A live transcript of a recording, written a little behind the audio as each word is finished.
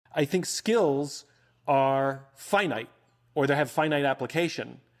I think skills are finite, or they have finite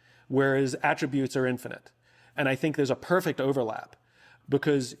application, whereas attributes are infinite. And I think there's a perfect overlap,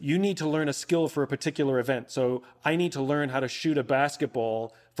 because you need to learn a skill for a particular event. So I need to learn how to shoot a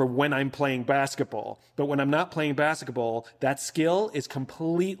basketball for when I'm playing basketball. But when I'm not playing basketball, that skill is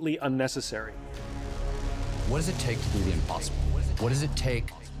completely unnecessary. What does it take to do the impossible? What does it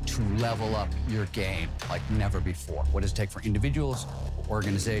take to level up your game like never before? What does it take for individuals,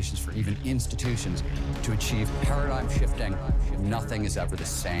 organizations, for even institutions to achieve paradigm shifting? Nothing is ever the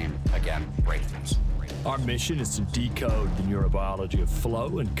same again. Breakthroughs. Our mission is to decode the neurobiology of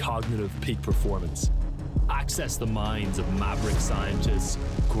flow and cognitive peak performance. Access the minds of maverick scientists,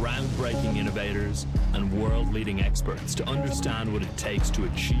 groundbreaking innovators, and world-leading experts to understand what it takes to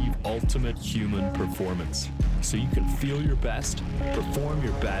achieve ultimate human performance, so you can feel your best, perform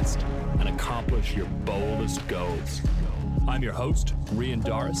your best, and accomplish your boldest goals. I'm your host, Rian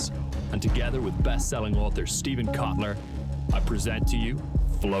Doris, and together with best-selling author Steven Kotler, I present to you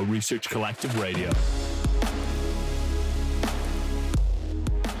Flow Research Collective Radio.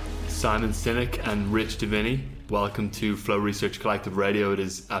 Simon Sinek and Rich Diviney, welcome to Flow Research Collective Radio. It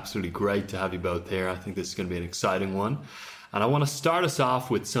is absolutely great to have you both here. I think this is going to be an exciting one. And I want to start us off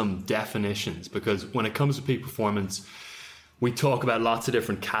with some definitions, because when it comes to peak performance, we talk about lots of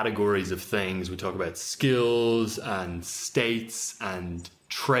different categories of things. We talk about skills and states and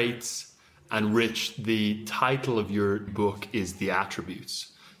traits. And Rich, the title of your book is The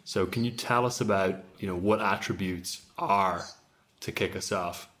Attributes. So can you tell us about, what attributes are, to kick us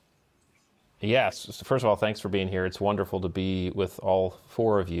off? Yes. First of all, thanks for being here. It's wonderful to be with all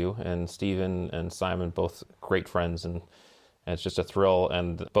four of you, and Steven and Simon, both great friends, and it's just a thrill,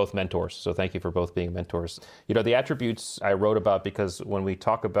 and both mentors. So thank you for both being mentors. The attributes I wrote about because when we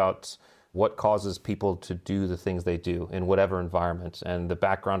talk about what causes people to do the things they do in whatever environment, and the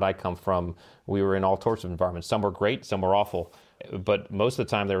background I come from, we were in all sorts of environments. Some were great, some were awful. But most of the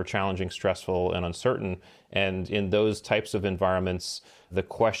time they were challenging, stressful, and uncertain. And in those types of environments, the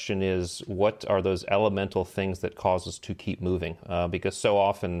question is, what are those elemental things that cause us to keep moving? Because so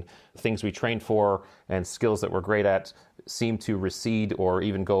often things we trained for and skills that we're great at seem to recede or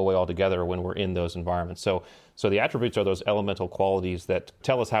even go away altogether when we're in those environments. So the attributes are those elemental qualities that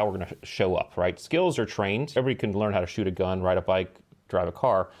tell us how we're going to show up, right? Skills are trained. Everybody can learn how to shoot a gun, ride a bike, drive a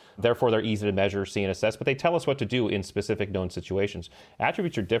car. Therefore, they're easy to measure, see, and assess, but they tell us what to do in specific known situations.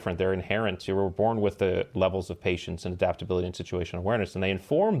 Attributes are different. They're inherent. We're born with the levels of patience and adaptability and situational awareness, and they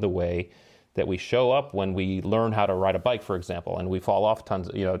inform the way that we show up when we learn how to ride a bike, for example, and we fall off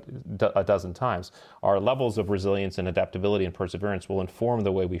a dozen times. Our levels of resilience and adaptability and perseverance will inform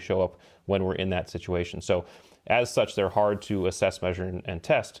the way we show up when we're in that situation. So as such, they're hard to assess, measure, and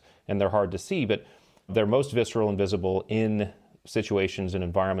test, and they're hard to see, but they're most visceral and visible in situations and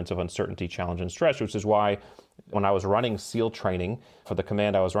environments of uncertainty, challenge, and stress, which is why when I was running SEAL training for the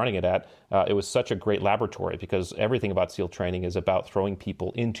command I was running it at, it was such a great laboratory, because everything about SEAL training is about throwing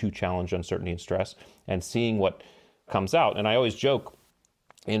people into challenge, uncertainty, and stress and seeing what comes out. And I always joke,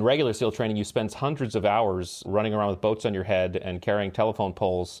 in regular SEAL training, you spend hundreds of hours running around with boats on your head and carrying telephone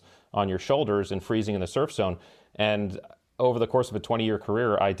poles on your shoulders and freezing in the surf zone. And over the course of a 20-year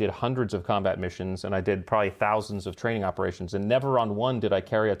career, I did hundreds of combat missions, and I did probably thousands of training operations, and never on one did I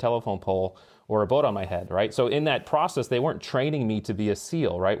carry a telephone pole or a boat on my head, right? So in that process, they weren't training me to be a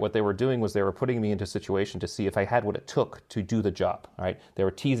SEAL, right? What they were doing was they were putting me into a situation to see if I had what it took to do the job, right? They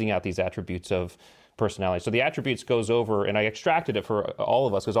were teasing out these attributes of personality. So the attributes goes over, and I extracted it for all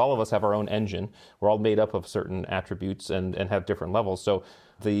of us, because all of us have our own engine. We're all made up of certain attributes and have different levels. So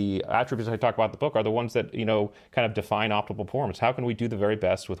the attributes I talk about in the book are the ones that, kind of define optimal performance. How can we do the very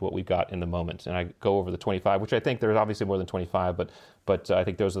best with what we've got in the moment? And I go over the 25, which I think there's obviously more than 25, but I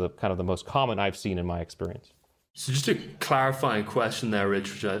think those are the kind of the most common I've seen in my experience. So just a clarifying question there,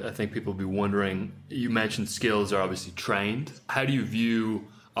 Rich, which I think people will be wondering. You mentioned skills are obviously trained. How do you view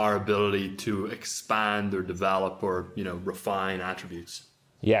our ability to expand or develop or, refine attributes?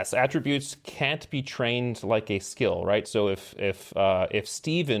 Yes, attributes can't be trained like a skill, right? So if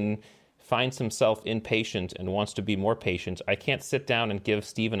Steven finds himself impatient and wants to be more patient, I can't sit down and give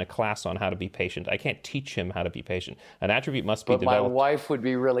Steven a class on how to be patient. I can't teach him how to be patient. An attribute must be developed. But my wife would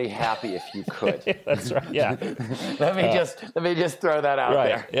be really happy if you could. That's right, yeah. let me just throw that out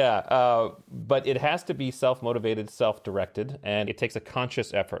there. Yeah, but it has to be self-motivated, self-directed, and it takes a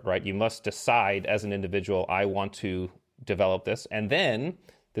conscious effort, right? You must decide as an individual, I want to develop this, and then,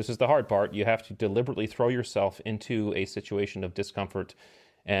 this is the hard part, you have to deliberately throw yourself into a situation of discomfort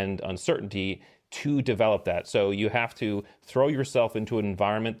and uncertainty to develop that. So you have to throw yourself into an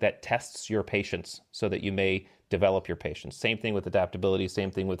environment that tests your patience so that you may develop your patience. Same thing with adaptability, same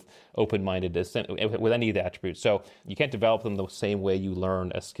thing with open-mindedness, with any of the attributes. So you can't develop them the same way you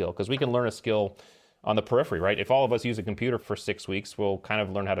learn a skill, because we can learn a skill on the periphery, right? If all of us use a computer for 6 weeks, we'll kind of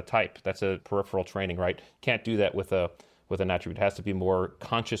learn how to type. That's a peripheral training, right? Can't do that with an attribute. It has to be more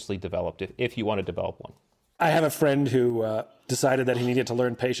consciously developed if you want to develop one. I have a friend who decided that he needed to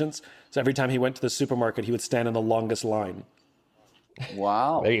learn patience. So every time he went to the supermarket, he would stand in the longest line.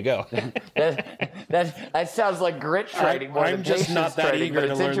 Wow. There you go. that sounds like grit training. I'm just not that training, eager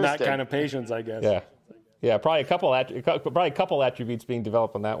to learn that kind of patience, I guess. Yeah. Probably a couple attributes being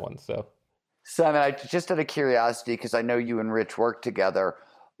developed on that one. So, Simon, just out of curiosity, because I know you and Rich work together,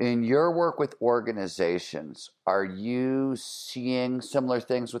 in your work with organizations, are you seeing similar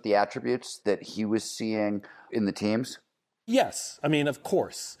things with the attributes that he was seeing in the teams? Yes. I mean, of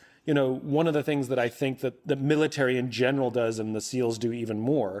course. One of the things that I think that the military in general does, and the SEALs do even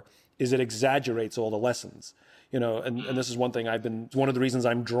more, is it exaggerates all the lessons. And this is one of the reasons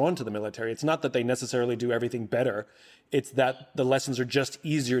I'm drawn to the military. It's not that they necessarily do everything better. It's that the lessons are just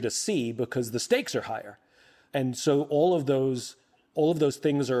easier to see because the stakes are higher. And so all of those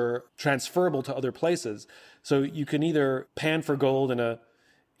things are transferable to other places. So you can either pan for gold in a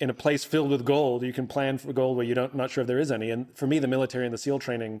place filled with gold. You can plan for gold where not sure if there is any. And for me, the military and the SEAL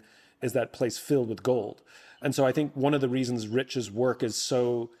training is that place filled with gold. And so I think one of the reasons Rich's work is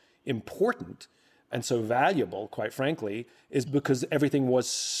so important and so valuable, quite frankly, is because everything was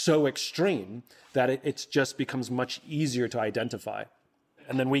so extreme that it just becomes much easier to identify.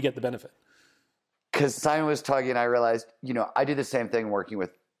 And then we get the benefit. Because Simon was talking and I realized, I do the same thing working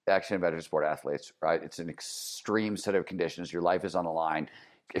with action adventure sport athletes, right? It's an extreme set of conditions. Your life is on the line.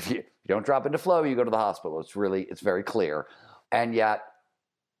 If you don't drop into flow, you go to the hospital. It's very clear. And yet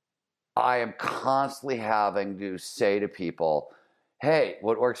I am constantly having to say to people, hey,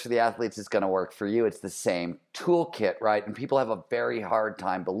 what works for the athletes is going to work for you. It's the same toolkit, right? And people have a very hard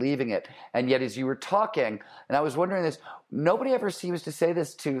time believing it. And yet, as you were talking, and I was wondering this, nobody ever seems to say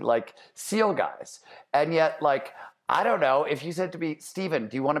this to SEAL guys. And yet, I don't know, if you said to me, Stephen,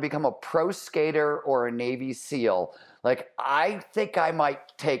 do you want to become a pro skater or a Navy SEAL? I think I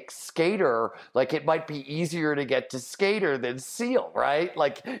might take skater. It might be easier to get to skater than SEAL, right?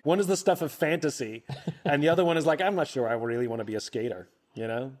 One is the stuff of fantasy, and the other one is I'm not sure I really want to be a skater,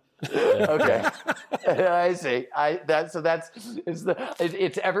 Okay. I see.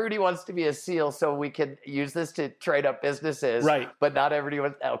 It's everybody wants to be a SEAL, so we can use this to trade up businesses. Right. But not everybody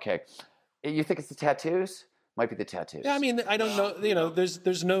wants, okay. You think it's the tattoos? Might be the tattoos. Yeah, I mean, I don't know.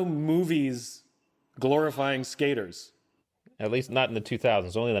 There's no movies glorifying skaters. At least not in the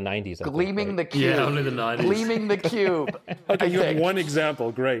 2000s, only the 90s. Gleaming the cube. Yeah, only the 90s. Gleaming the cube. Okay, you have one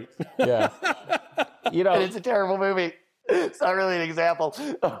example. Great. Yeah. And it's a terrible movie. It's not really an example.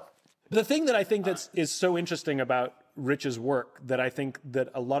 The thing that I think is so interesting about Rich's work that I think that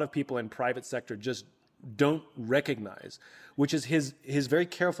a lot of people in private sector just don't recognize, which is his very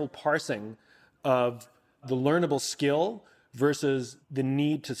careful parsing of the learnable skill versus the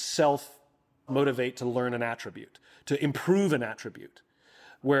need to self-motivate to learn an attribute, to improve an attribute,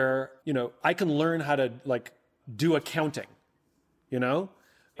 where, I can learn how to do accounting, or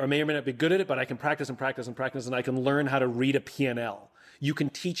may or may not be good at it, but I can practice and practice and practice, and I can learn how to read a P&L. You can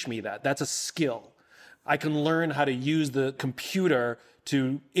teach me that. That's a skill. I can learn how to use the computer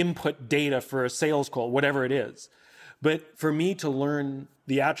to input data for a sales call, whatever it is. But for me to learn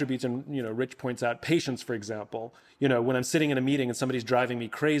the attributes, and Rich points out patience, for example, when I'm sitting in a meeting and somebody's driving me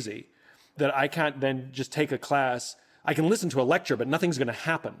crazy, that I can't then just take a class. I can listen to a lecture, but nothing's going to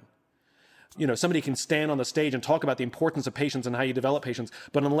happen. Somebody can stand on the stage and talk about the importance of patience and how you develop patience,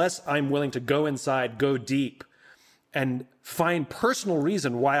 but unless I'm willing to go inside, go deep, and find personal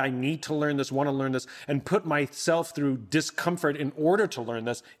reason why I need to learn this, want to learn this, and put myself through discomfort in order to learn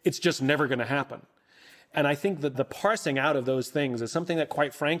this, it's just never going to happen. And I think that the parsing out of those things is something that,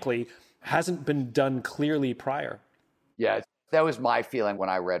 quite frankly, hasn't been done clearly prior. Yeah, that was my feeling when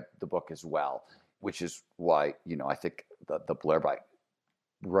I read the book as well, which is why, I think the blurb I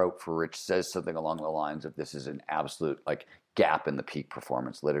wrote for Rich says something along the lines of this is an absolute gap in the peak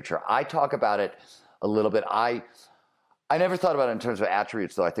performance literature. I talk about it a little bit. I never thought about it in terms of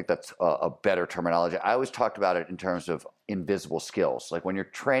attributes, though I think that's a better terminology. I always talked about it in terms of invisible skills. When you're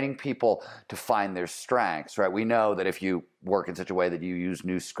training people to find their strengths, right? We know that if you work in such a way that you use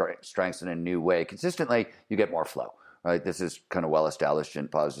new strengths in a new way consistently, you get more flow, right? This is kind of well established in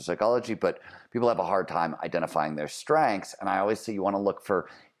positive psychology, but people have a hard time identifying their strengths. And I always say you want to look for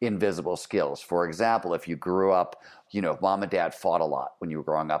invisible skills. For example, if you grew up, mom and dad fought a lot when you were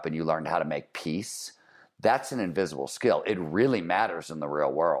growing up and you learned how to make peace, That's an invisible skill. It really matters in the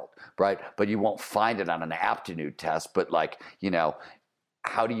real world, right? But you won't find it on an aptitude test. But like,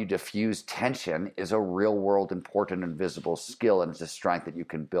 how do you diffuse tension is a real world important invisible skill, and it's a strength that you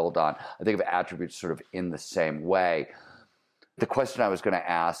can build on. I think of attributes sort of in the same way. The question I was going to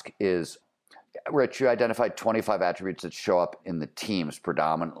ask is, Rich, you identified 25 attributes that show up in the teams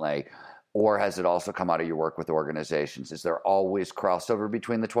predominantly, or has it also come out of your work with organizations? Is there always crossover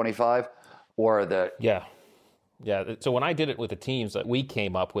between the 25? Or the... Yeah. So when I did it with the teams, we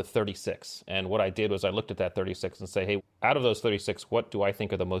came up with 36. And what I did was I looked at that 36 and say, hey, out of those 36, what do I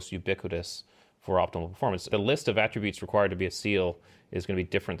think are the most ubiquitous for optimal performance? The list of attributes required to be a SEAL is going to be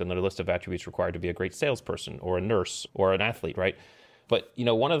different than the list of attributes required to be a great salesperson or a nurse or an athlete, right? But,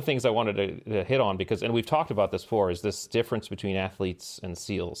 one of the things I wanted to hit on, and we've talked about this before, is this difference between athletes and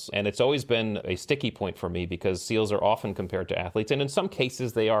SEALs. And it's always been a sticky point for me because SEALs are often compared to athletes. And in some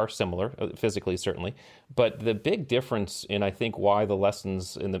cases, they are similar, physically, certainly. But the big difference in, I think, why the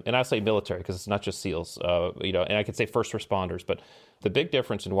lessons and I say military because it's not just SEALs, and I could say first responders, but the big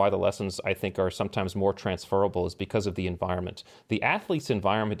difference in why the lessons, I think, are sometimes more transferable is because of the environment. The athlete's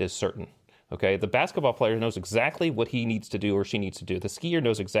environment is certain. Okay, the basketball player knows exactly what he needs to do or she needs to do. The skier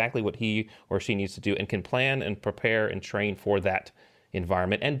knows exactly what he or she needs to do and can plan and prepare and train for that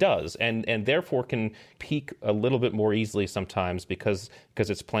environment and does, and therefore can peak a little bit more easily sometimes because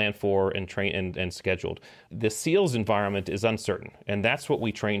it's planned for and trained and scheduled. The SEAL's environment is uncertain, and that's what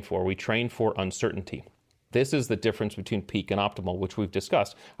we train for. We train for uncertainty. This is the difference between peak and optimal, which we've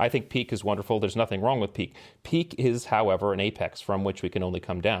discussed. I think peak is wonderful. There's nothing wrong with peak. Peak is, however, an apex from which we can only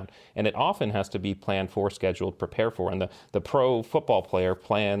come down. And it often has to be planned for, scheduled, prepared for. And the pro football player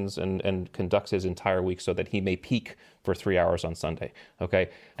plans and conducts his entire week so that he may peak for 3 hours on Sunday. Okay?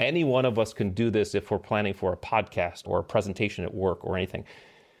 Any one of us can do this if we're planning for a podcast or a presentation at work or anything.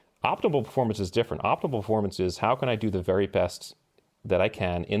 Optimal performance is different. Optimal performance is how can I do the very best that I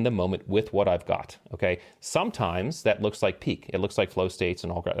can in the moment with what I've got, okay? Sometimes that looks like peak. It looks like flow states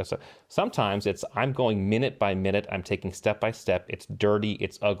and all that stuff. Sometimes it's I'm going minute by minute. I'm taking step by step. It's dirty,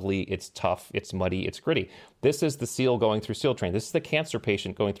 it's ugly, it's tough, it's muddy, it's gritty. This is the SEAL going through SEAL training. This is the cancer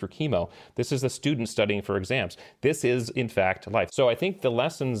patient going through chemo. This is the student studying for exams. This is, in fact, life. So I think the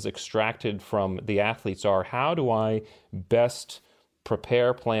lessons extracted from the athletes are how do I best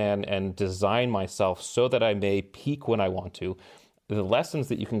prepare, plan, and design myself so that I may peak when I want to. The lessons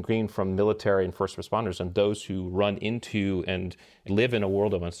that you can glean from military and first responders and those who run into and live in a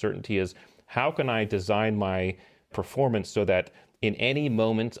world of uncertainty is how can I design my performance so that in any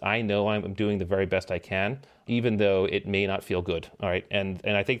moment I know I'm doing the very best I can, even though it may not feel good. All right. And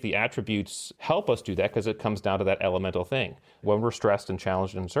I think the attributes help us do that because it comes down to that elemental thing. When we're stressed and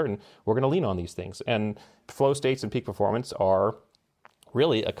challenged and uncertain, we're going to lean on these things. And flow states and peak performance are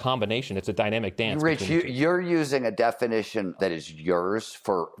really a combination. It's a dynamic dance. Rich, you're using a definition that is yours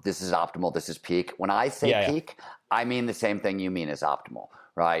for this is optimal, this is peak. When I say peak, I mean the same thing you mean as optimal,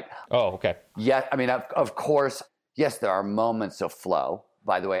 right? Oh, okay. Yeah, I mean, of course, yes, there are moments of flow.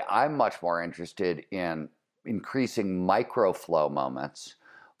 By the way, I'm much more interested in increasing micro-flow moments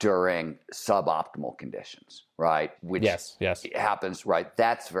during suboptimal conditions, right? Which yes. happens, right?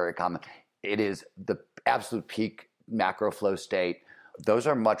 That's very common. It is the absolute peak macro flow state. Those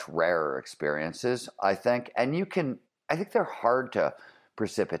are much rarer experiences, I think. And I think they're hard to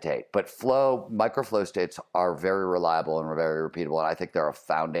precipitate, but microflow states are very reliable and very repeatable. And I think they're a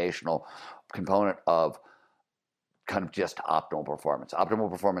foundational component of kind of just optimal performance. Optimal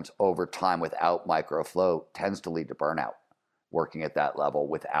performance over time without microflow tends to lead to burnout. Working at that level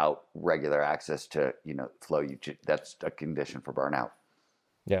without regular access to, flow, that's a condition for burnout.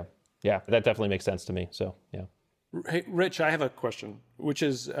 Yeah, that definitely makes sense to me. So, yeah. Hey, Rich, I have a question, which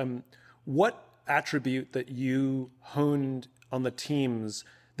is what attribute that you honed on the teams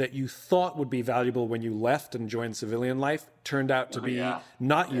that you thought would be valuable when you left and joined civilian life turned out to be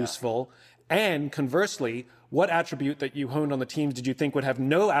not useful? And conversely, what attribute that you honed on the teams did you think would have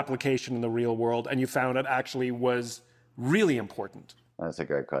no application in the real world and you found it actually was really important? That's a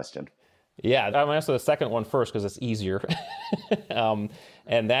great question. Yeah, I'm going to answer the second one first because it's easier.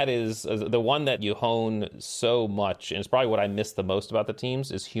 And that is the one that you hone so much, and it's probably what I miss the most about the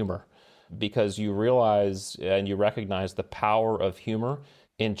teams, is humor. Because you realize and you recognize the power of humor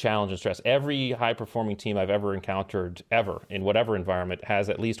in challenge and stress. Every high-performing team I've ever encountered, ever, in whatever environment, has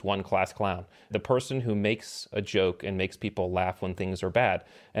at least one class clown. The person who makes a joke and makes people laugh when things are bad.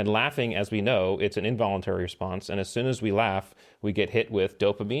 And laughing, as we know, it's an involuntary response. And as soon as we laugh, we get hit with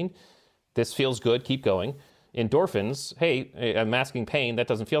dopamine. This feels good, keep going. endorphins, hey, I'm masking pain, that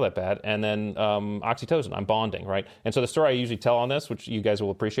doesn't feel that bad. And then oxytocin, I'm bonding, right? And so the story I usually tell on this, which you guys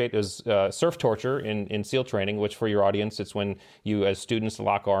will appreciate, is surf torture in SEAL training, which for your audience, it's when you as students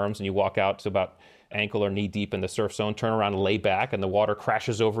lock arms and you walk out to about ankle or knee deep in the surf zone, turn around and lay back, and the water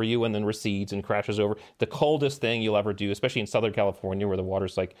crashes over you and then recedes and crashes over. The coldest thing you'll ever do, especially in Southern California where the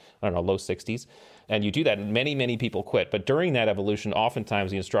water's like, I don't know, low 60s. And you do that, and many, many people quit. But during that evolution,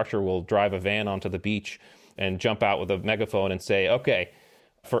 oftentimes the instructor will drive a van onto the beach and jump out with a megaphone and say, okay,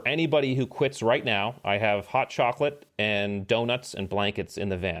 for anybody who quits right now, I have hot chocolate and donuts and blankets in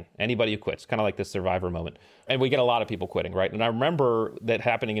the van. Anybody who quits, kind of like this survivor moment. And we get a lot of people quitting, right? And I remember that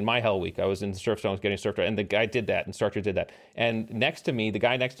happening in my Hell Week. I was in the surf zones getting surfed, and the guy did that, instructor did that. And next to me, the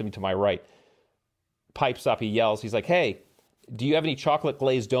guy next to me to my right pipes up, he yells, he's like, hey, do you have any chocolate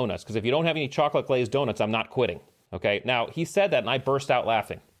glazed donuts? Because if you don't have any chocolate glazed donuts, I'm not quitting, okay? Now, he said that, and I burst out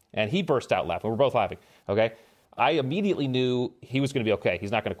laughing. And he burst out laughing. We're both laughing, okay? I immediately knew he was going to be okay.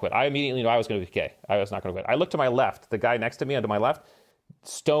 He's not going to quit. I immediately knew I was going to be okay. I was not going to quit. I looked to my left. The guy next to me, to my left,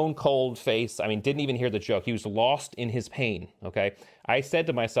 stone cold face. I mean, didn't even hear the joke. He was lost in his pain, okay? I said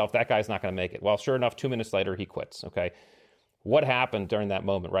to myself, that guy's not going to make it. Well, sure enough, 2 minutes later, he quits, okay? What happened during that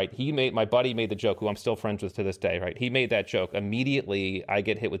moment, right? My buddy made the joke, who I'm still friends with to this day, right? He made that joke. Immediately, I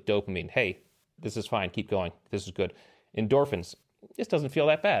get hit with dopamine. Hey, this is fine. Keep going. This is good. Endorphins. This doesn't feel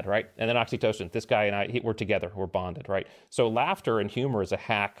that bad, right? And then oxytocin, this guy and I, we're together, we're bonded, right? So laughter and humor is a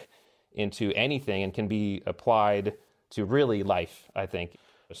hack into anything and can be applied to really life, I think.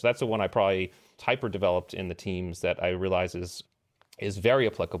 So that's the one I probably hyper-developed in the teams that I realize is very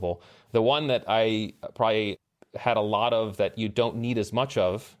applicable. The one that I probably had a lot of that you don't need as much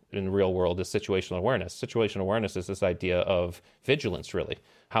of in the real world is situational awareness. Situational awareness is this idea of vigilance, really.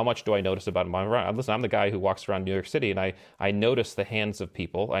 How much do I notice about my environment? Listen, I'm the guy who walks around New York City, and I notice the hands of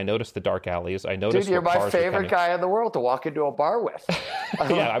people. I notice the dark alleys. I notice. Dude, you're my favorite guy in the world to walk into a bar with.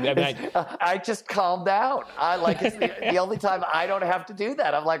 Yeah, I just calm down. It's the only time I don't have to do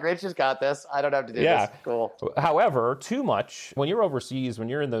that. I'm like, Rich has got this. I don't have to do this. Cool. However, too much, when you're overseas, when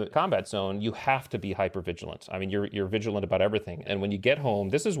you're in the combat zone, you have to be hyper vigilant. I mean, you're vigilant about everything. And when you get home,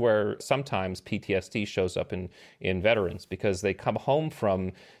 this is where sometimes PTSD shows up in veterans, because they come home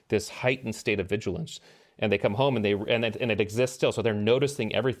from this heightened state of vigilance, and they come home and it exists still. So they're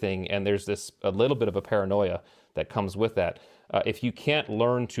noticing everything, and there's a little bit of a paranoia that comes with that. If you can't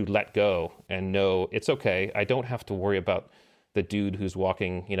learn to let go and know it's okay, I don't have to worry about the dude who's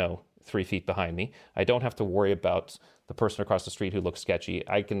walking, 3 feet behind me. I don't have to worry about the person across the street who looks sketchy.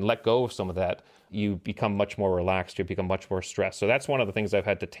 I can let go of some of that. You become much more relaxed. You become much more stressed. So that's one of the things I've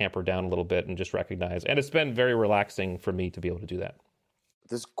had to tamper down a little bit and just recognize. And it's been very relaxing for me to be able to do that.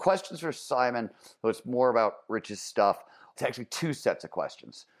 There's questions for Simon, though it's more about Rich's stuff. It's actually 2 sets of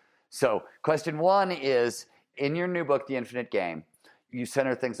questions. So question 1 is, in your new book, The Infinite Game, you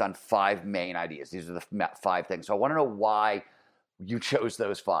center things on 5 main ideas. These are the 5 things. So I want to know why you chose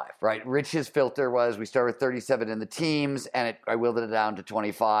those 5, right? Rich's filter was, we start with 37 in the teams, and I whittled it down to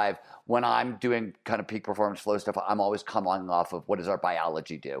 25. When I'm doing kind of peak performance flow stuff, I'm always coming off of what does our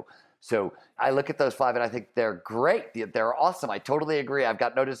biology do? So I look at those 5 and I think they're great. They're awesome. I totally agree. I've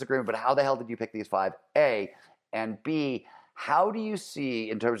got no disagreement, but how the hell did you pick these 5? A, and B, how do you see,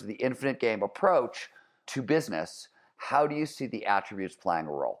 in terms of the infinite game approach to business, how do you see the attributes playing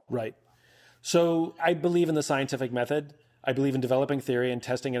a role? Right. So I believe in the scientific method. I believe in developing theory and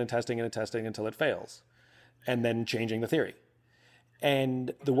testing it and testing it and testing until it fails, and then changing the theory.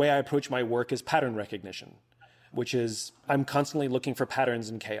 And the way I approach my work is pattern recognition, which is I'm constantly looking for patterns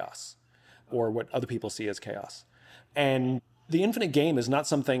in chaos, or what other people see as chaos. And the infinite game is not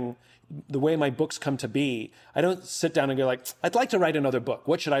something, the way my books come to be, I don't sit down and go like, I'd like to write another book.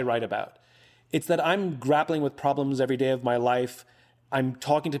 What should I write about? It's that I'm grappling with problems every day of my life. I'm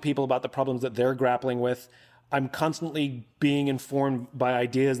talking to people about the problems that they're grappling with. I'm constantly being informed by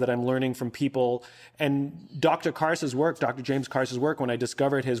ideas that I'm learning from people. And Dr. Cars's work, Dr. James Cars's work, when I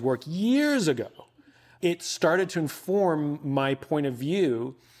discovered his work years ago, it started to inform my point of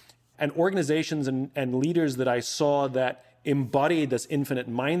view, and organizations and leaders that I saw that embodied this infinite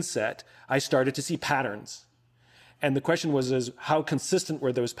mindset, I started to see patterns. And the question was how consistent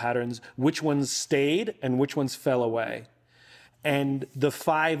were those patterns? Which ones stayed and which ones fell away? And the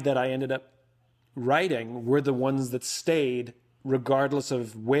 5 that I ended up writing were the ones that stayed regardless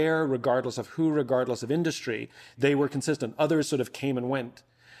of where, regardless of who, regardless of industry. They were consistent. Others sort of came and went.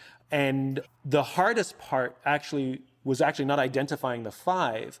 And the hardest part was not identifying the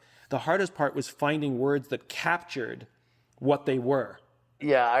 5. The hardest part was finding words that captured what they were.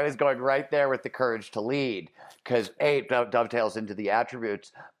 Yeah, I was going right there with the courage to lead because it dovetails into the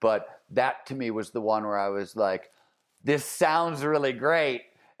attributes. But that to me was the one where I was like, this sounds really great.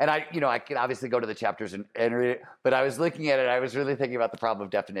 And I can obviously go to the chapters and read it, but I was looking at it, I was really thinking about the problem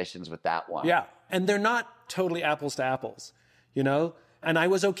of definitions with that one. Yeah, and they're not totally apples to apples, you know? And I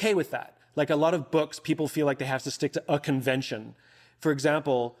was okay with that. Like a lot of books, people feel like they have to stick to a convention. For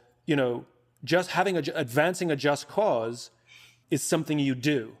example, just advancing a just cause is something you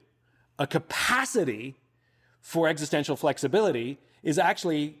do. A capacity for existential flexibility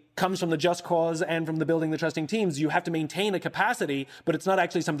comes from the just cause and from the building the trusting teams. You have to maintain a capacity, but it's not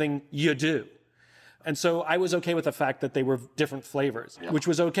actually something you do. And so I was okay with the fact that they were different flavors, which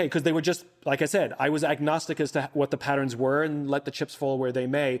was okay because they were just, like I said, I was agnostic as to what the patterns were and let the chips fall where they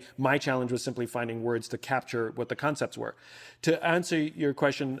may. My challenge was simply finding words to capture what the concepts were. To answer your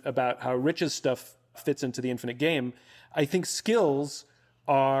question about how Rich's stuff fits into the infinite game, I think skills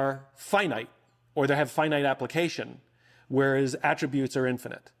are finite or they have finite application, whereas attributes are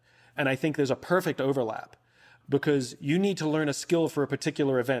infinite. And I think there's a perfect overlap because you need to learn a skill for a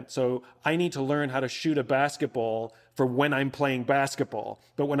particular event. So I need to learn how to shoot a basketball for when I'm playing basketball.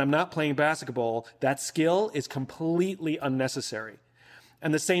 But when I'm not playing basketball, that skill is completely unnecessary.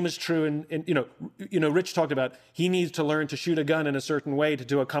 And the same is true in Rich talked about he needs to learn to shoot a gun in a certain way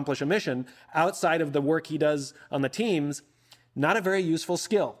to accomplish a mission. Outside of the work he does on the teams, not a very useful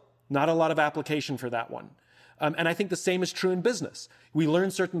skill. Not a lot of application for that one. And I think the same is true in business. We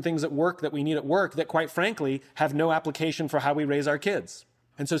learn certain things at work that we need at work that, quite frankly, have no application for how we raise our kids.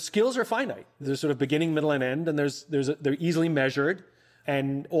 And so skills are finite. There's sort of beginning, middle, and end, and they're easily measured.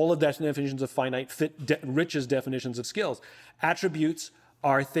 And all of the definitions of finite fit Rich's definitions of skills. Attributes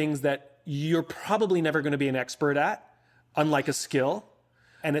are things that you're probably never going to be an expert at, unlike a skill.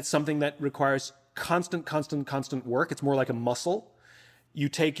 And it's something that requires constant work. It's more like a muscle. You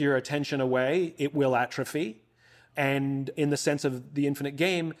take your attention away, it will atrophy. And in the sense of the infinite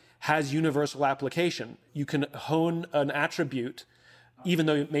game, has universal application. You can hone an attribute, even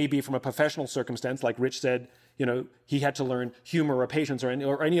though it may be from a professional circumstance, like Rich said, he had to learn humor or patience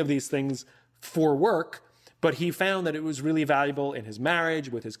or any of these things for work, but he found that it was really valuable in his marriage,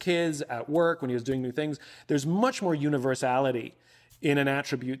 with his kids, at work, when he was doing new things. There's much more universality in an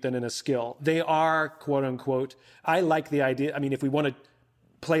attribute than in a skill. They are, quote unquote, I like the idea. I mean, if we want to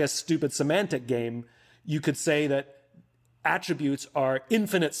play a stupid semantic game, you could say that attributes are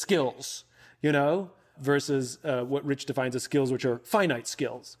infinite skills, versus what Rich defines as skills, which are finite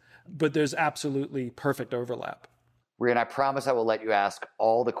skills. But there's absolutely perfect overlap. Rian, I promise I will let you ask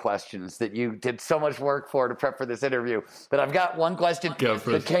all the questions that you did so much work for to prep for this interview. But I've got one question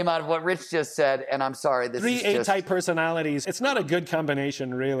that came out of what Rich just said, and I'm sorry. Three A-type personalities. It's not a good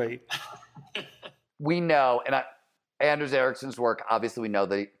combination, really. We know, and Anders Ericsson's work, obviously we know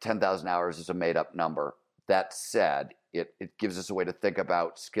that 10,000 hours is a made-up number. That said, it gives us a way to think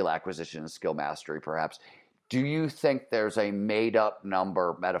about skill acquisition and skill mastery, perhaps. Do you think there's a made-up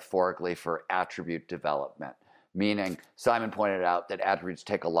number, metaphorically, for attribute development? Meaning, Simon pointed out that attributes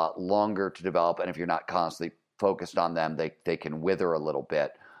take a lot longer to develop, and if you're not constantly focused on them, they can wither a little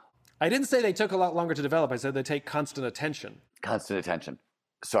bit. I didn't say they took a lot longer to develop. I said they take constant attention. Constant attention.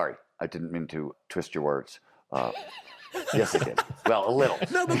 Sorry, I didn't mean to twist your words. Yes, I did. Well, a little.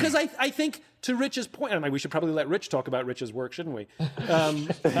 No, because I think to Rich's point, we should probably let Rich talk about Rich's work, shouldn't we? No.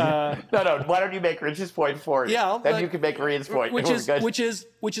 Why don't you make Rich's point for you? Yeah, then you can make Rian's point. Which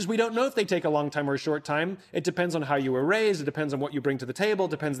is we don't know if they take a long time or a short time. It depends on how you were raised. It depends on what you bring to the table.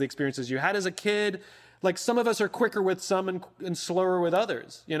 It depends on the experiences you had as a kid. Like some of us are quicker with some and slower with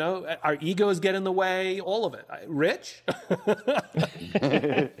others. Our egos get in the way. All of it. Rich.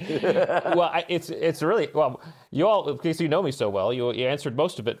 Well, it's really you all, because you know me so well, you answered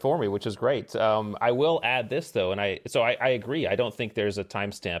most of it for me, which is great. I will add this though, and I agree. I don't think there's a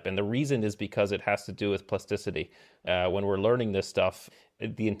timestamp, and the reason is because it has to do with plasticity. When we're learning this stuff,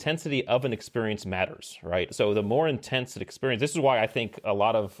 the intensity of an experience matters, right? So the more intense an experience, this is why I think a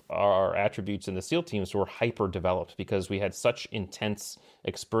lot of our attributes in the SEAL teams were hyper developed, because we had such intense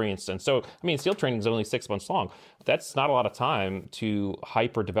experience. And so, SEAL training is only 6 months long. That's not a lot of time to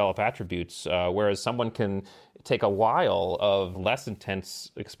hyper develop attributes, whereas someone can take a while of less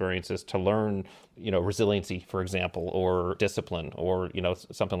intense experiences to learn, resiliency, for example, or discipline, or,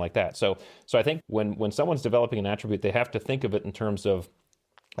 something like that. So I think when someone's developing an attribute, they have to think of it in terms of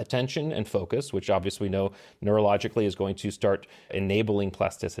attention and focus, which obviously we know neurologically is going to start enabling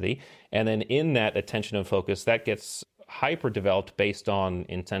plasticity. And then in that attention and focus, that gets hyper developed based on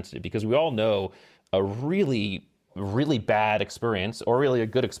intensity, because we all know a really bad experience, or really a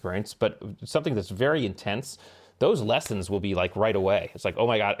good experience, but something that's very intense, those lessons will be like right away. It's like, oh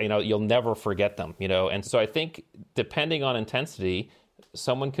my God, you'll never forget them, And so I think depending on intensity,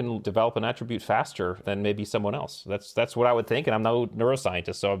 someone can develop an attribute faster than maybe someone else. That's what I would think. And I'm no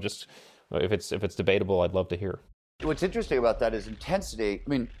neuroscientist, so I'm just, if it's debatable, I'd love to hear. What's interesting about that is intensity. I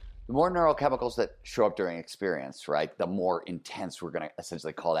mean, the more neurochemicals that show up during experience, right, the more intense we're going to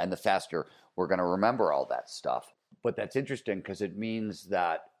essentially call that, and the faster we're going to remember all that stuff. But that's interesting because it means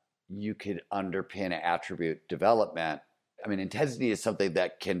that you could underpin attribute development. I mean, intensity is something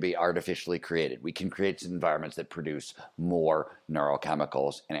that can be artificially created. We can create environments that produce more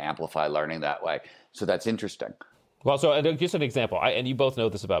neurochemicals and amplify learning that way. So that's interesting. Well, so just an example, and you both know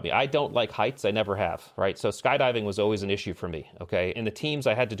this about me. I don't like heights. I never have, right? So skydiving was always an issue for me, okay? In the teams,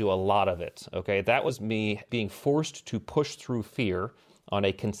 I had to do a lot of it, okay? That was me being forced to push through fear on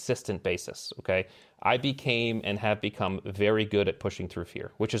a consistent basis, okay? I became and have become very good at pushing through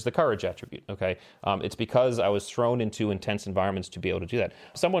fear, which is the courage attribute, okay? It's because I was thrown into intense environments to be able to do that.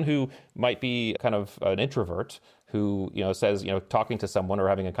 Someone who might be kind of an introvert who, says, talking to someone or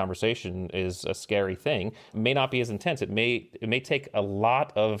having a conversation is a scary thing, may not be as intense. It may take a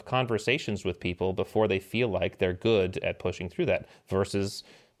lot of conversations with people before they feel like they're good at pushing through that versus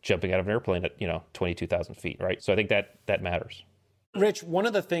jumping out of an airplane at, 22,000 feet, right? So I think that matters. Rich, one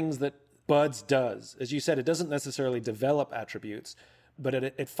of the things that Buds does, as you said, it doesn't necessarily develop attributes, but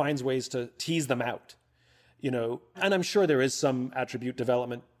it finds ways to tease them out, and I'm sure there is some attribute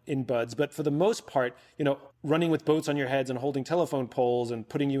development in Buds, but for the most part, running with boats on your heads and holding telephone poles and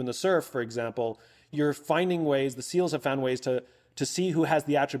putting you in the surf, for example, you're finding ways, the SEALs have found ways to see who has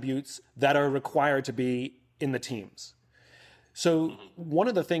the attributes that are required to be in the teams. So one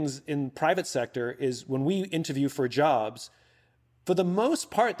of the things in private sector is when we interview for jobs, for the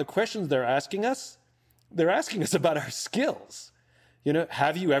most part, the questions they're asking us about our skills.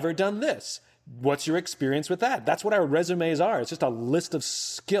 Have you ever done this? What's your experience with that? That's what our resumes are. It's just a list of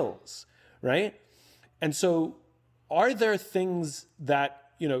skills, right? And so are there things that,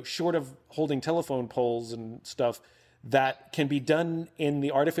 short of holding telephone poles and stuff, that can be done in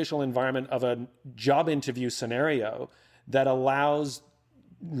the artificial environment of a job interview scenario that allows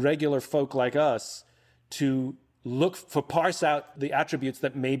regular folk like us to parse out the attributes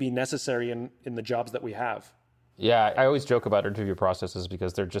that may be necessary in the jobs that we have? Yeah, I always joke about interview processes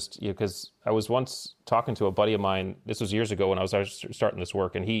because they're just, because I was once talking to a buddy of mine, this was years ago when I was starting this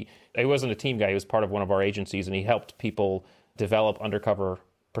work, and he wasn't a team guy, he was part of one of our agencies, and he helped people develop undercover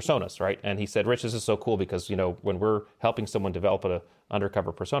personas, right? And he said, Rich, this is so cool because, when we're helping someone develop an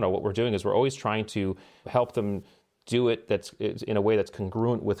undercover persona, what we're doing is we're always trying to help them do it that's in a way that's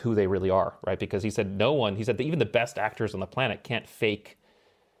congruent with who they really are, right? Because he said that even the best actors on the planet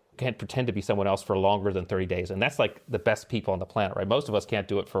can't pretend to be someone else for longer than 30 days. And that's like the best people on the planet, right? Most of us can't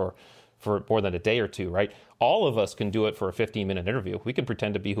do it for more than a day or two, right? All of us can do it for a 15-minute interview. We can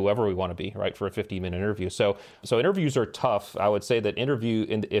pretend to be whoever we want to be, right, for a 15-minute interview. So interviews are tough. I would say that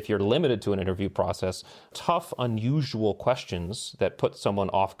if you're limited to an interview process, tough, unusual questions that put someone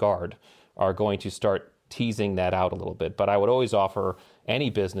off guard are going to start teasing that out a little bit. But I would always offer any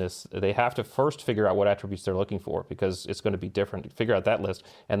business, they have to first figure out what attributes they're looking for because it's going to be different. Figure out that list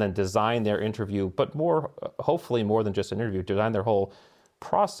and then design their interview, but hopefully more than just an interview, design their whole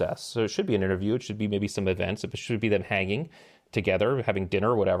process. So it should be an interview. It should be maybe some events. It should be them hanging together, having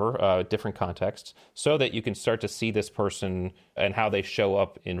dinner, whatever, different contexts, so that you can start to see this person and how they show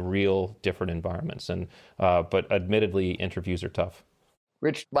up in real different environments. But admittedly, interviews are tough.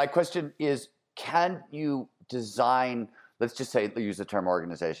 Rich, my question is, can you design, let's just say, use the term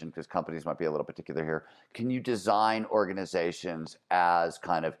organization because companies might be a little particular here. Can you design organizations as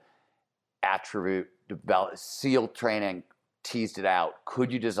kind of attribute develop, SEAL training teased it out?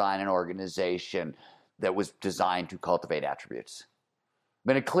 Could you design an organization that was designed to cultivate attributes?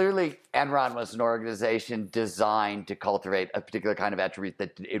 I mean, clearly Enron was an organization designed to cultivate a particular kind of attribute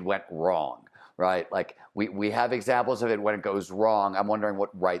that it went wrong, right? Like we have examples of it when it goes wrong. I'm wondering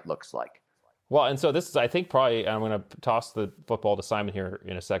what right looks like. Well, and so this is, I think probably, I'm going to toss the football to Simon here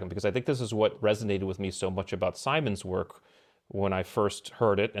in a second, because I think this is what resonated with me so much about Simon's work when I first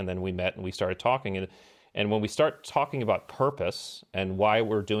heard it, and then we met and we started talking. And when we start talking about purpose and why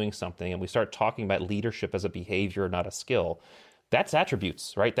we're doing something, and we start talking about leadership as a behavior, not a skill, that's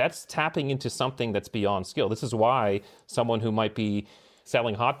attributes, right? That's tapping into something that's beyond skill. This is why someone who might be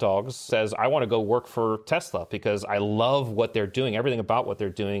selling hot dogs says, I want to go work for Tesla because I love what they're doing. Everything about what they're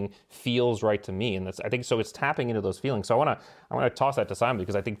doing feels right to me. And I think so it's tapping into those feelings. So I want to toss that to Simon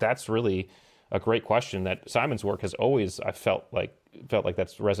because I think that's really a great question that Simon's work has always, I felt like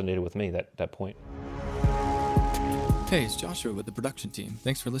that's resonated with me, that point. Hey, it's Joshua with the production team.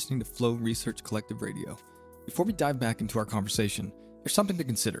 Thanks for listening to Flow Research Collective Radio. Before we dive back into our conversation, there's something to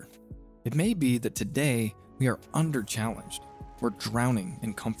consider. It may be that today we are under-challenged. We're drowning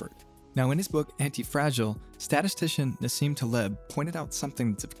in comfort. Now, in his book, Anti-Fragile, statistician Nassim Taleb pointed out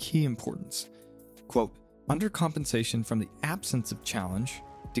something that's of key importance. Quote, undercompensation from the absence of challenge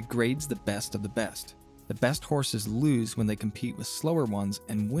degrades the best of the best. The best horses lose when they compete with slower ones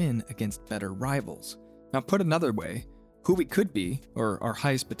and win against better rivals. Now, put another way, who we could be, or our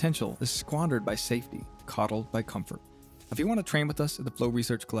highest potential, is squandered by safety, coddled by comfort. If you want to train with us at the Flow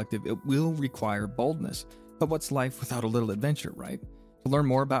Research Collective, it will require boldness. But what's life without a little adventure, right? To learn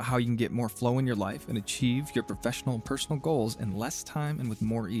more about how you can get more flow in your life and achieve your professional and personal goals in less time and with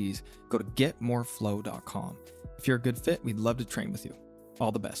more ease, go to getmoreflow.com. If you're a good fit, we'd love to train with you.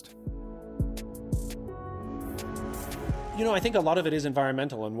 All the best. You know, I think a lot of it is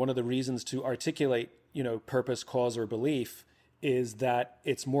environmental, and one of the reasons to articulate, purpose, cause, or belief is that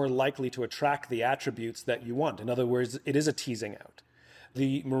it's more likely to attract the attributes that you want. In other words, it is a teasing out.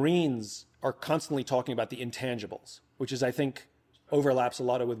 The Marines are constantly talking about the intangibles, which is, I think, overlaps a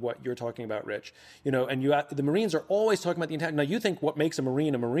lot with what you're talking about, Rich. The Marines are always talking about the intangibles. Now, you think what makes a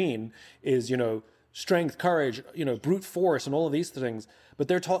Marine is, strength, courage, brute force, and all of these things. But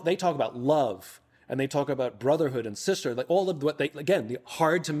they talk about love, and they talk about brotherhood and sisterhood, like all of what the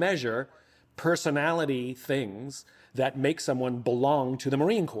hard to measure personality things that make someone belong to the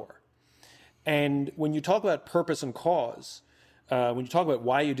Marine Corps. And when you talk about purpose and cause, when you talk about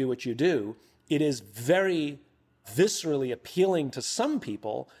why you do what you do, it is very viscerally appealing to some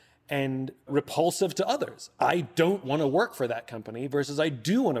people and repulsive to others. I don't want to work for that company versus I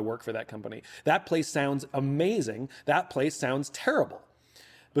do want to work for that company. That place sounds amazing. That place sounds terrible,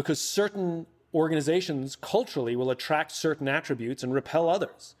 because certain organizations culturally will attract certain attributes and repel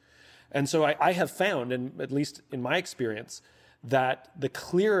others. And so I have found, and at least in my experience, that the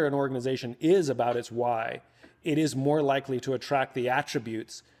clearer an organization is about its why, it is more likely to attract the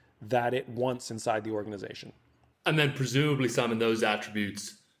attributes that it wants inside the organization. And then presumably, Simon, those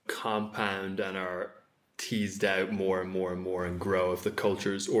attributes compound and are teased out more and more and more and grow if the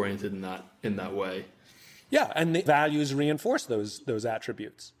culture is oriented in that way. Yeah, and the values reinforce those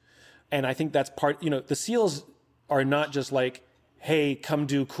attributes. And I think that's part, the SEALs are not just like, hey, come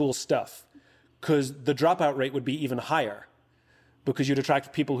do cool stuff, because the dropout rate would be even higher, because you'd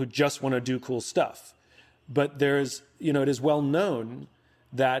attract people who just want to do cool stuff. But there's, it is well known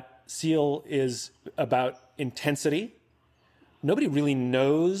that SEAL is about intensity. Nobody really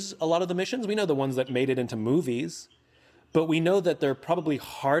knows a lot of the missions. We know the ones that made it into movies, but we know that they're probably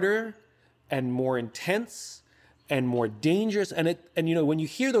harder and more intense and more dangerous. And when you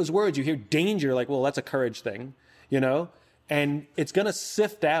hear those words, you hear danger, like, well, that's a courage thing, and it's going to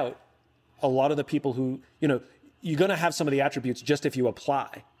sift out a lot of the people who, you're going to have some of the attributes just if you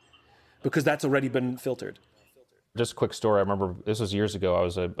apply, because that's already been filtered. Just a quick story. I remember this was years ago. I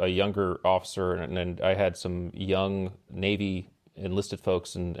was a younger officer, and I had some young Navy enlisted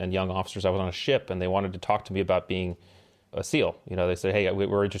folks and young officers. I was on a ship, and they wanted to talk to me about being a SEAL. They said, hey,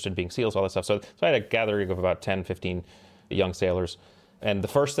 we're interested in being SEALs, all that stuff. So I had a gathering of about 10, 15 young sailors. And the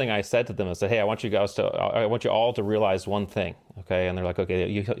first thing I said to them, I said, hey, I want you all to realize one thing, okay? And they're like, okay,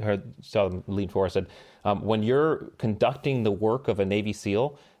 you saw them lean forward. I said, when you're conducting the work of a Navy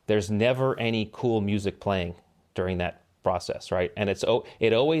SEAL, there's never any cool music playing during that process, right? And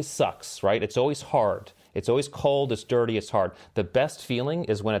it always sucks, right? It's always hard. It's always cold, it's dirty, it's hard. The best feeling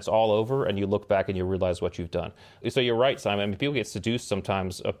is when it's all over and you look back and you realize what you've done. So you're right, Simon. I mean, people get seduced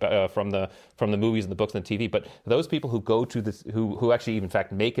sometimes from the movies and the books and the TV, but those people who go to this, who actually, in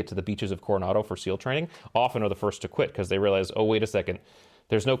fact, make it to the beaches of Coronado for SEAL training, often are the first to quit because they realize, oh, wait a second,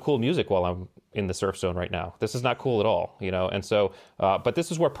 there's no cool music while I'm in the surf zone right now. This is not cool at all, And so, but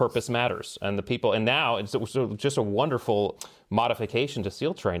this is where purpose matters, and the people. And now it's just a wonderful modification to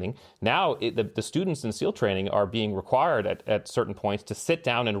SEAL training. Now the students in SEAL training are being required at certain points to sit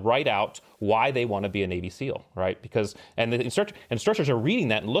down and write out why they want to be a Navy SEAL, right? And the instructors are reading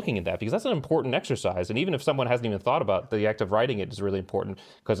that and looking at that, because that's an important exercise. And even if someone hasn't even thought about the act of writing it is really important,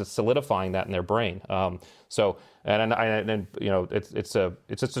 because it's solidifying that in their brain. It's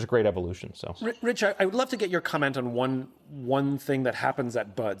just a great evolution. So, Rich, I would love to get your comment on one thing that happens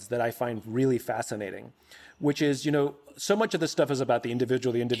at BUD/S that I find really fascinating, which is, so much of this stuff is about the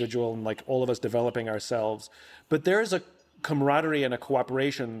individual, and like all of us developing ourselves. But there is a camaraderie and a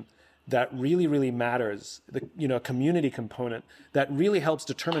cooperation that really, really matters, a community component that really helps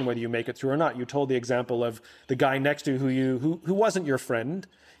determine whether you make it through or not. You told the example of the guy next to you who wasn't your friend.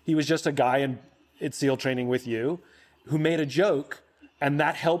 He was just a guy at SEAL training with you who made a joke, and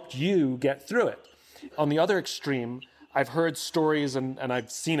that helped you get through it. On the other extreme, I've heard stories and I've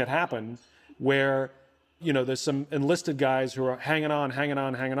seen it happen where there's some enlisted guys who are hanging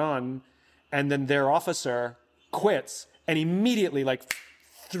on, and then their officer quits, and immediately, like,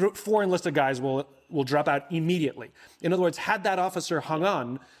 4 enlisted guys will drop out immediately. In other words, had that officer hung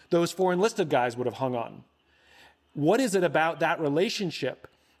on, those 4 enlisted guys would have hung on. What is it about that relationship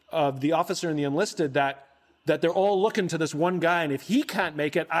of the officer and the enlisted that they're all looking to this one guy, and if he can't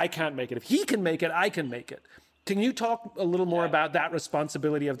make it, I can't make it. If he can make it, I can make it. Can you talk a little more about that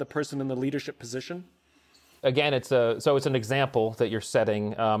responsibility of the person in the leadership position? Again, it's an example that you're setting.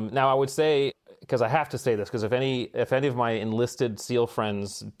 Now, I would say, because I have to say this, because if any of my enlisted SEAL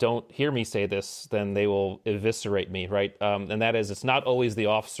friends don't hear me say this, then they will eviscerate me, right? And that is, it's not always the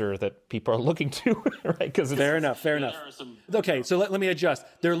officer that people are looking to, right? Because fair enough. Okay, so let me adjust.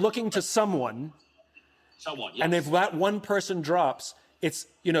 They're looking to someone, yes. And if that one person drops, it's,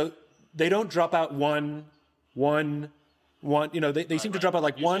 they don't drop out one. They seem to drop out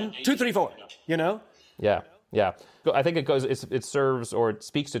like 1, 2, 3, 4. Yeah. I think it serves, or it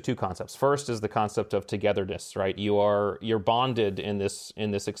speaks to 2 concepts. First is the concept of togetherness, right? You're bonded in this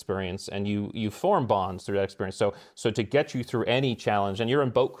experience, and you form bonds through that experience. So to get you through any challenge, and you're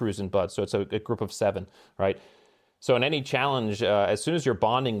in boat cruising, bud, so it's a group of 7, right? So in any challenge, as soon as you're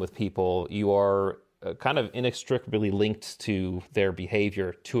bonding with people, you are kind of inextricably linked to their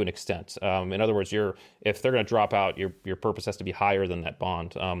behavior to an extent. In other words, if they're going to drop out, your purpose has to be higher than that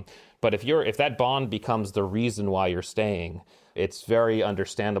bond. But if that bond becomes the reason why you're staying, it's very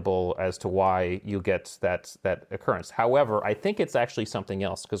understandable as to why you get that occurrence. However, I think it's actually something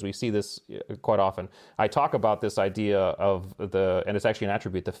else, because we see this quite often. I talk about this idea of and it's actually an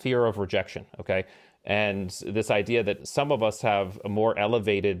attribute, the fear of rejection, okay? And this idea that some of us have a more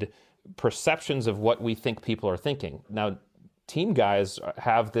elevated perceptions of what we think people are thinking. Now, team guys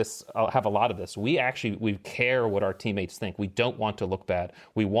have a lot of this. We care what our teammates think. We don't want to look bad.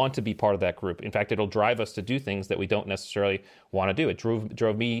 We want to be part of that group. In fact, it'll drive us to do things that we don't necessarily want to do. It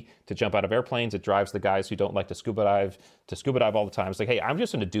drove me to jump out of airplanes. It drives the guys who don't like to scuba dive all the time. It's like, hey, I'm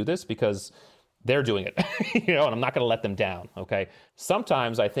just going to do this because they're doing it, and I'm not going to let them down. Okay.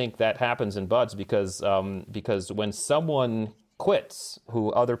 Sometimes I think that happens in BUD/S because when someone quits,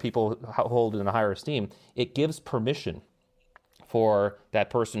 who other people hold in a higher esteem, it gives permission for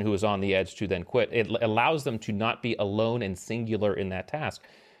that person who is on the edge to then quit. It allows them to not be alone and singular in that task.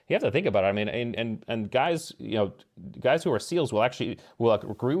 You have to think about it. I mean, and guys, guys who are SEALs will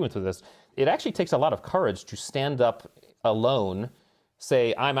agree with this. It actually takes a lot of courage to stand up alone,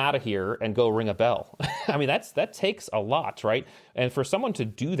 say, I'm out of here, and go ring a bell. I mean, that takes a lot, right? And for someone to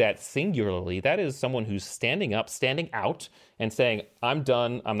do that singularly, that is someone who's standing up, standing out, and saying, I'm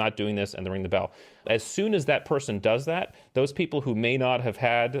done, I'm not doing this, and then ring the bell. As soon as that person does that, those people who may not have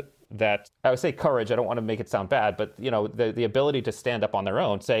had that, I would say courage, I don't want to make it sound bad, but the ability to stand up on their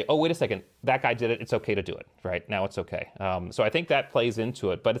own, say, oh, wait a second, that guy did it, it's okay to do it, right? Now it's okay. So I think that plays into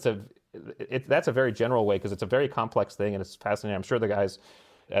it, but that's a very general way, because it's a very complex thing, and it's fascinating. I'm sure the guys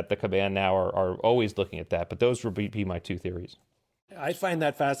at the command now are always looking at that, but those would be my 2 theories. I find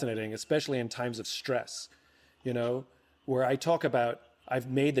that fascinating, especially in times of stress, where I talk about, I've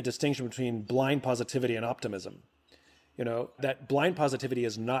made the distinction between blind positivity and optimism. That blind positivity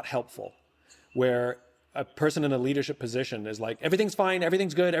is not helpful, where a person in a leadership position is like, everything's fine,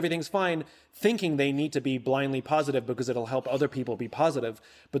 everything's good, everything's fine, thinking they need to be blindly positive because it'll help other people be positive.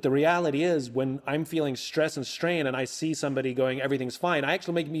 But the reality is, when I'm feeling stress and strain and I see somebody going, everything's fine,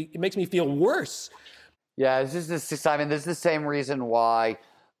 it makes me feel worse. Yeah, Simon, this is the same reason why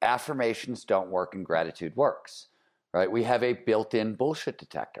affirmations don't work and gratitude works, right? We have a built-in bullshit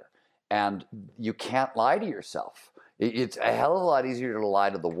detector, and you can't lie to yourself. It's a hell of a lot easier to lie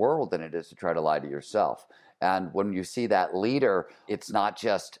to the world than it is to try to lie to yourself. And when you see that leader, it's not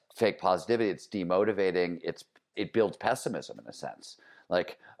just fake positivity, it's demotivating, it builds pessimism in a sense.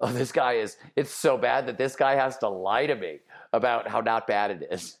 Like, oh, it's so bad that this guy has to lie to me about how not bad it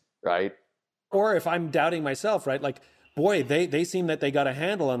is, right? Or if I'm doubting myself, right? Like, boy, they seem that they got a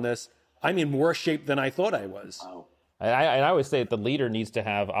handle on this. I'm in worse shape than I thought I was. Oh. And I always say that the leader needs to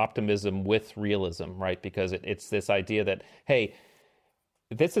have optimism with realism, right? Because it's this idea that, hey,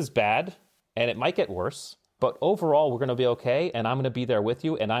 this is bad and it might get worse, but overall we're going to be okay, and I'm going to be there with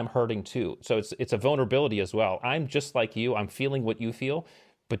you, and I'm hurting too. So it's a vulnerability as well. I'm just like you. I'm feeling what you feel,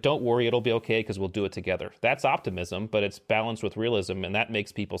 but don't worry, it'll be okay because we'll do it together. That's optimism, but it's balanced with realism, and that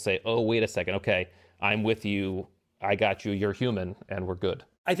makes people say, oh, wait a second, okay, I'm with you, I got you, you're human, and we're good.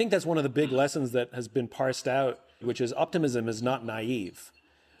 I think that's one of the big lessons that has been parsed out, which is optimism is not naive.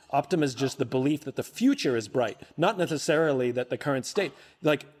 Optimism is just the belief that the future is bright, not necessarily that the current state.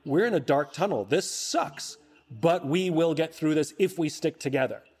 Like, we're in a dark tunnel. This sucks, but we will get through this if we stick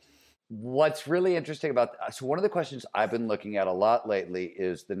together. What's really interesting about so one of the questions I've been looking at a lot lately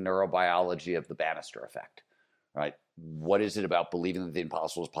is the neurobiology of the Bannister effect, right? What is it about believing that the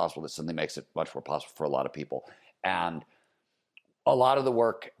impossible is possible that suddenly makes it much more possible for a lot of people? And a lot of the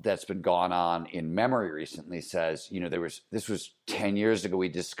work that's been gone on in memory recently says, this was 10 years ago, we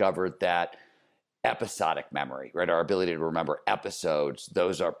discovered that episodic memory, right? Our ability to remember episodes,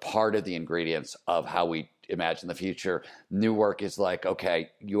 those are part of the ingredients of how we imagine the future. New work is like,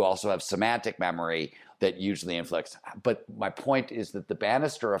 okay, you also have semantic memory that usually inflicts. But my point is that the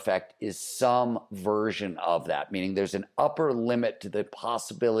Bannister effect is some version of that, meaning there's an upper limit to the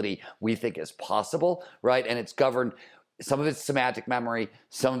possibility we think is possible, right? And it's governed, some of it's semantic memory,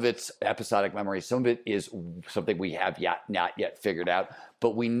 some of it's episodic memory, some of it is something we have not yet figured out.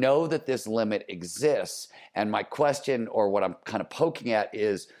 But we know that this limit exists. And my question, or what I'm kind of poking at,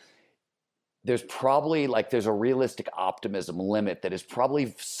 is there's a realistic optimism limit that is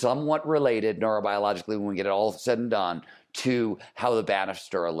probably somewhat related neurobiologically when we get it all said and done to how the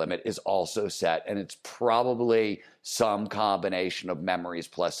Bannister limit is also set. And it's probably some combination of memories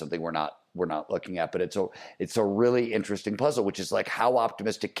plus something we're not looking at. But it's a really interesting puzzle, which is like, how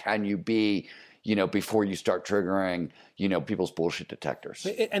optimistic can you be, before you start triggering, people's bullshit detectors?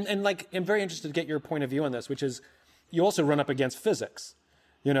 And I'm very interested to get your point of view on this, which is you also run up against physics,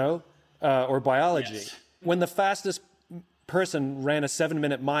 or biology. Yes. When the fastest person ran a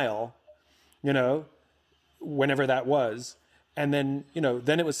 7-minute mile, whenever that was, and then,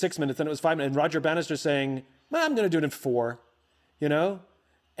 then it was 6 minutes, then it was 5 minutes, and Roger Bannister saying, I'm going to do it in 4,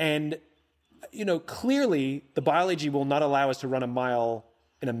 and, clearly the biology will not allow us to run a mile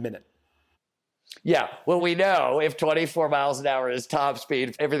in a minute. Yeah, well, we know if 24 miles an hour is top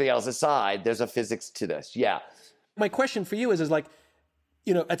speed, everything else aside, there's a physics to this. Yeah. My question for you is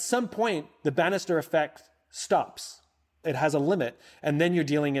at some point, the Bannister effect stops. It has a limit, and then you're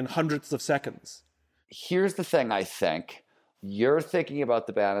dealing in hundredths of seconds. Here's the thing, I think. You're thinking about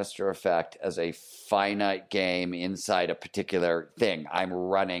the Bannister effect as a finite game inside a particular thing. I'm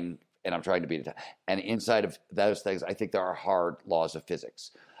running, and I'm trying to beat it. And inside of those things, I think there are hard laws of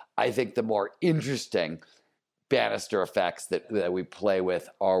physics. I think the more interesting Bannister effects that we play with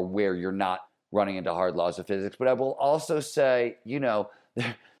are where you're not running into hard laws of physics. But I will also say,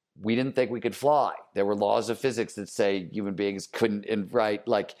 we didn't think we could fly. There were laws of physics that say human beings couldn't,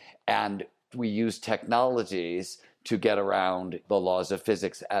 and we use technologies to get around the laws of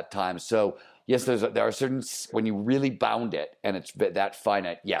physics at times. So yes, there are certain, when you really bound it and it's that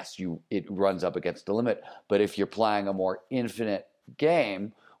finite, yes, it runs up against the limit. But if you're playing a more infinite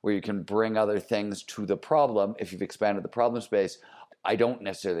game where you can bring other things to the problem, if you've expanded the problem space, I don't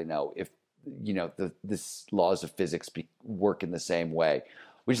necessarily know if this laws of physics work in the same way.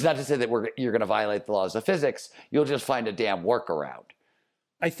 Which is not to say that you're going to violate the laws of physics. You'll just find a damn workaround.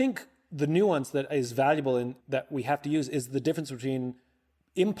 I think the nuance that is valuable in that we have to use is the difference between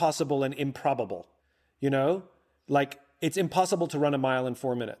impossible and improbable. It's impossible to run a mile in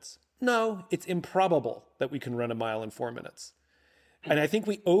 4 minutes. No, it's improbable that we can run a mile in 4 minutes. And I think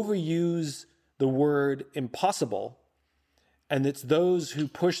we overuse the word impossible, and it's those who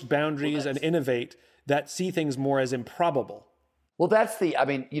push boundaries and innovate that see things more as improbable. Well, that's the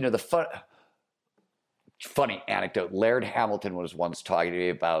funny anecdote. Laird Hamilton was once talking to me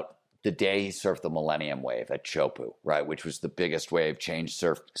about the day he surfed the Millennium Wave at Chopu, right, which was the biggest wave, changed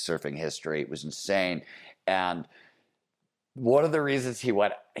surfing history. It was insane. And one of the reasons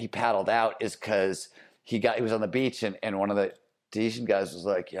he paddled out is because he was on the beach, and one of the Tahitian guys was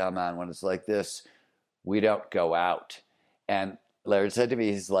like, yeah, man, when it's like this, we don't go out. And Laird said to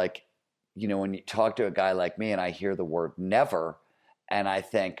me, he's like, when you talk to a guy like me and I hear the word never, and I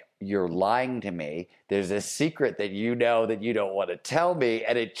think, you're lying to me. There's a secret that that you don't want to tell me,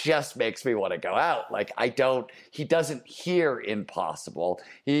 and it just makes me want to go out. He doesn't hear impossible.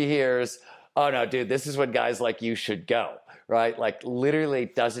 He hears, oh no, dude, this is when guys like you should go, right? Literally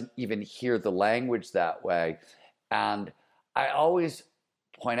doesn't even hear the language that way. And I always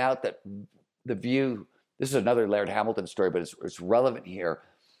point out that the view, this is another Laird Hamilton story, but it's relevant here.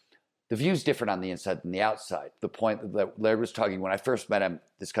 The view's different on the inside than the outside. The point that Laird was talking, when I first met him,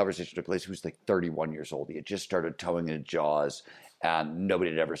 this conversation took place, he was 31 years old. He had just started towing into Jaws, and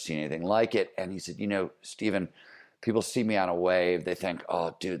nobody had ever seen anything like it. And he said, Stephen, people see me on a wave, they think,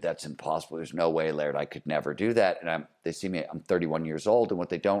 oh, dude, that's impossible. There's no way, Laird, I could never do that. And they see me, I'm 31 years old, and what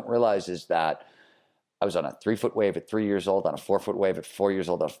they don't realize is that I was on a 3-foot wave at 3 years old, on a 4-foot wave at 4 years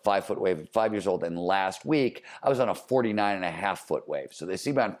old, on a 5-foot wave at 5 years old. And last week, I was on a 49.5-foot wave. So they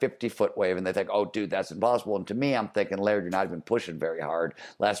see me on a 50-foot wave and they think, oh, dude, that's impossible. And to me, I'm thinking, Laird, you're not even pushing very hard.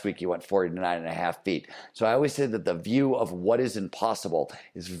 Last week, you went 49.5 feet. So I always say that the view of what is impossible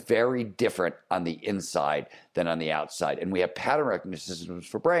is very different on the inside than on the outside. And we have pattern recognition systems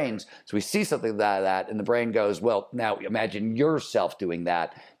for brains. So we see something like that, and the brain goes, well, now imagine yourself doing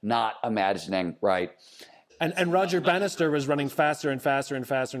that, not imagining, right? And Roger Bannister was running faster and faster and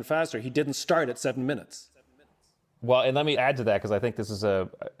faster and faster. He didn't start at 7 minutes. Well, and let me add to that, because I think this is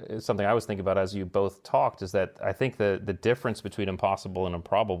something I was thinking about as you both talked, is that I think the difference between impossible and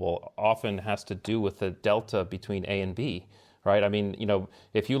improbable often has to do with the delta between A and B, right? I mean,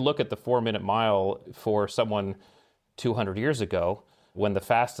 if you look at the 4-minute mile for someone 200 years ago, when the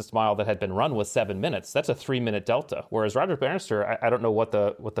fastest mile that had been run was 7 minutes, that's a 3-minute delta. Whereas Roger Bannister, I don't know what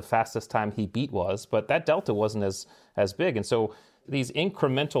the fastest time he beat was, but that delta wasn't as big. And so these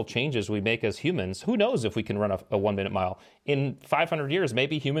incremental changes we make as humans, who knows if we can run a 1-minute mile? In 500 years,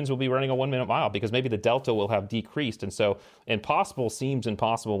 maybe humans will be running a 1-minute mile because maybe the delta will have decreased. And so impossible seems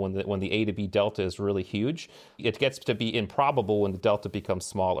impossible when the A to B delta is really huge. It gets to be improbable when the delta becomes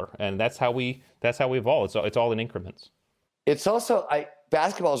smaller. And that's how we evolve. It's all in increments. It's also,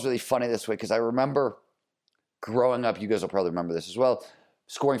 basketball is really funny this way because I remember growing up, you guys will probably remember this as well,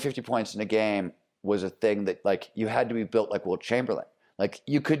 scoring 50 points in a game was a thing that, like, you had to be built like Wilt Chamberlain. Like,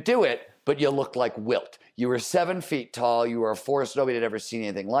 you could do it, but you looked like Wilt. You were 7 feet tall. You were a force. Nobody had ever seen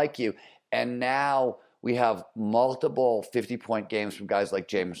anything like you. And now we have multiple 50-point games from guys like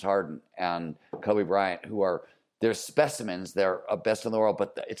James Harden and Kobe Bryant, who are, they're specimens. They're best in the world,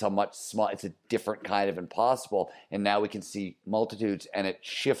 but it's it's a different kind of impossible. And now we can see multitudes, and it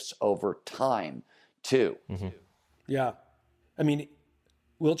shifts over time too. Mm-hmm. Yeah. I mean,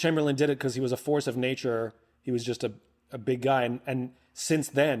 Wilt Chamberlain did it because he was a force of nature. He was just a big guy. And since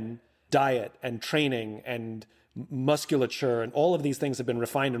then, diet and training and musculature and all of these things have been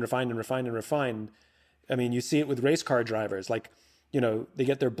refined and refined and refined and refined. I mean, you see it with race car drivers. Like, they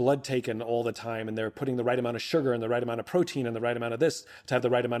get their blood taken all the time, and they're putting the right amount of sugar and the right amount of protein and the right amount of this to have the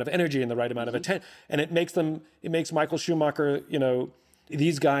right amount of energy and the right amount of attention. And it makes Michael Schumacher,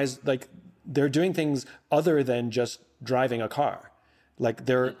 these guys, like, they're doing things other than just driving a car. Like,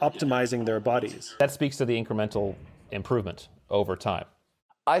 they're optimizing their bodies. That speaks to the incremental improvement over time.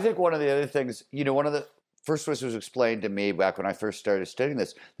 I think one of the other things, one of the first ways it was explained to me back when I first started studying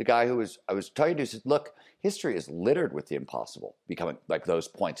this, the guy I was talking to said, look, history is littered with the impossible becoming like those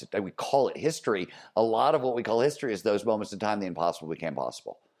points. We call it history. A lot of what we call history is those moments in time the impossible became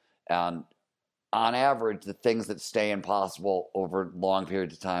possible. And on average, the things that stay impossible over long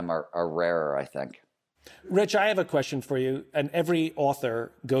periods of time are rarer, I think. Rich, I have a question for you. And every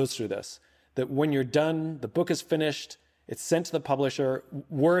author goes through this, that when you're done, the book is finished, it's sent to the publisher.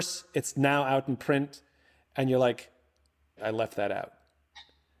 Worse, it's now out in print. And you're like, I left that out.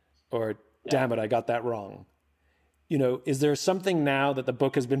 Or, damn it, I got that wrong. Is there something now that the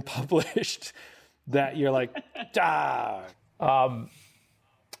book has been published that you're like,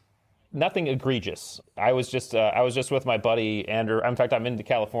 Nothing egregious. I was just with my buddy Andrew. In fact, I'm in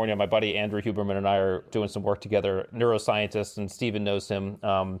California. My buddy Andrew Huberman and I are doing some work together, neuroscientist, and Stephen knows him.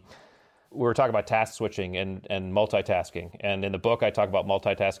 We were talking about task switching and multitasking. And in the book, I talk about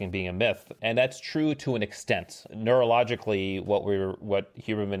multitasking being a myth. And that's true to an extent. Neurologically, what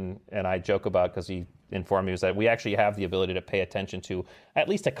Huberman and I joke about, because he informed me, is that we actually have the ability to pay attention to at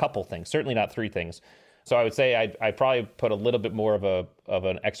least a couple things, certainly not 3 things. So I would say I probably put a little bit more of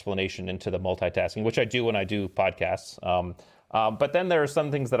an explanation into the multitasking, which I do when I do podcasts. But then there are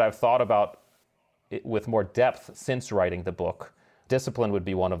some things that I've thought about with more depth since writing the book. Discipline would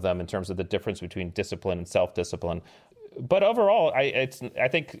be one of them in terms of the difference between discipline and self-discipline. But overall, I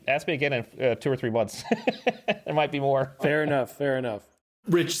think, ask me again in 2 or 3 months. There might be more. Fair enough.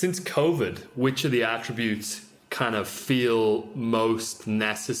 Rich, since COVID, which of the attributes kind of feel most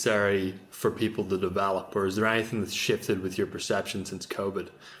necessary for people to develop? Or is there anything that's shifted with your perception since COVID?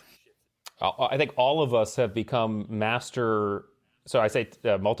 I think all of us have become master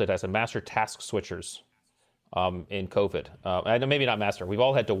task switchers in COVID. And maybe not master. We've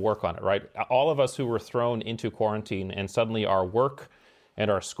all had to work on it, right? All of us who were thrown into quarantine and suddenly our work and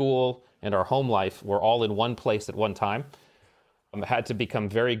our school and our home life were all in one place at one time, had to become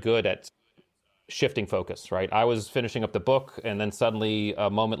very good at shifting focus, right? I was finishing up the book, and then suddenly a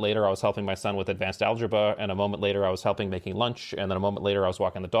moment later I was helping my son with advanced algebra, and a moment later I was helping making lunch, and then a moment later I was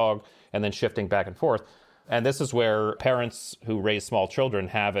walking the dog, and then shifting back and forth. And this is where parents who raise small children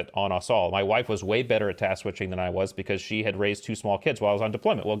have it on us all. My wife was way better at task switching than I was because she had raised 2 small kids while I was on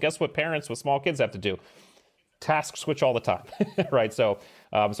deployment. Well, guess what parents with small kids have to do? Task switch all the time, right? So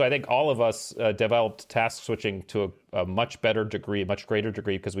I think all of us developed task switching to a much better degree, a much greater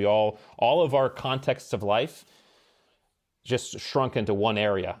degree, because all of our contexts of life just shrunk into one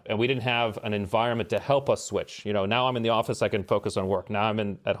area, and we didn't have an environment to help us switch. Now I'm in the office, I can focus on work. Now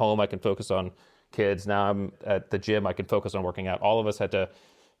I'm at home, I can focus on kids. Now I'm at the gym, I can focus on working out. All of us had to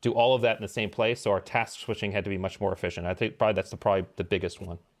do all of that in the same place, so our task switching had to be much more efficient. I think that's probably the biggest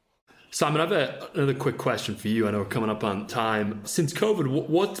one. Simon, I have another quick question for you. I know we're coming up on time. Since COVID,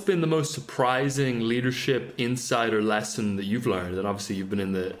 what's been the most surprising leadership insight or lesson that you've learned? And obviously you've been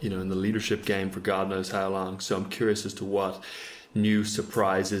in the leadership game for God knows how long. So I'm curious as to what new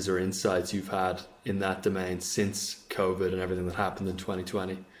surprises or insights you've had in that domain since COVID and everything that happened in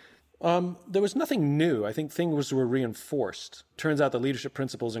 2020. There was nothing new. I think things were reinforced. Turns out the leadership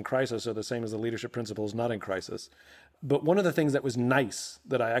principles in crisis are the same as the leadership principles not in crisis. But one of the things that was nice,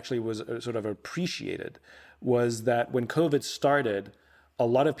 that I actually was sort of appreciated, was that when COVID started, a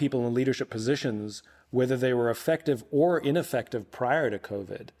lot of people in leadership positions, whether they were effective or ineffective prior to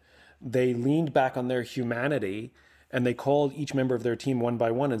COVID, they leaned back on their humanity and they called each member of their team one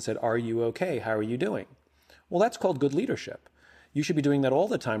by one and said, "Are you okay? How are you doing?" Well, that's called good leadership. You should be doing that all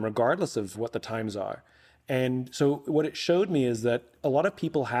the time, regardless of what the times are. And so what it showed me is that a lot of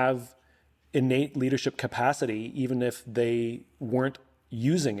people have innate leadership capacity, even if they weren't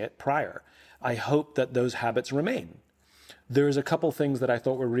using it prior. I hope that those habits remain. There's a couple things that I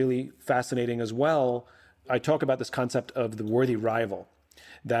thought were really fascinating as well. I talk about this concept of the worthy rival,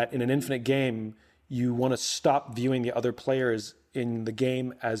 that in an infinite game, you want to stop viewing the other players in the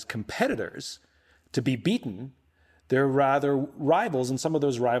game as competitors to be beaten. They're rather rivals, and some of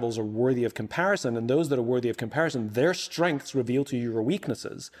those rivals are worthy of comparison. And those that are worthy of comparison, their strengths reveal to you your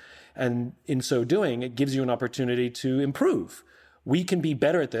weaknesses. And in so doing, it gives you an opportunity to improve. We can be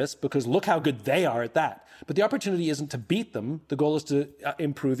better at this because look how good they are at that. But the opportunity isn't to beat them. The goal is to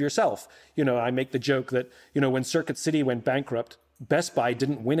improve yourself. I make the joke that, when Circuit City went bankrupt, Best Buy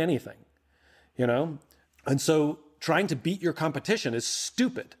didn't win anything, And so trying to beat your competition is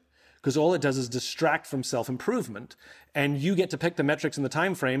stupid, because all it does is distract from self-improvement, and you get to pick the metrics and the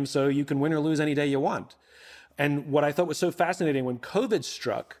time frame so you can win or lose any day you want. And what I thought was so fascinating, when COVID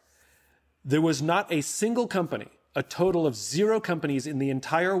struck, there was not a single company, a total of 0 companies in the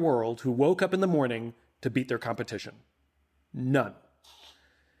entire world, who woke up in the morning to beat their competition. None.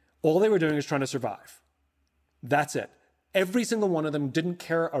 All they were doing is trying to survive. That's it. Every single one of them didn't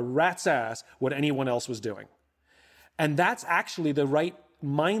care a rat's ass what anyone else was doing. And that's actually the right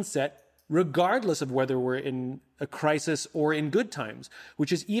mindset, regardless of whether we're in a crisis or in good times,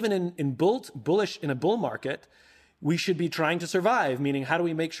 which is even in bullish in a bull market, we should be trying to survive, meaning how do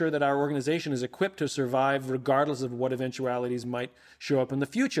we make sure that our organization is equipped to survive regardless of what eventualities might show up in the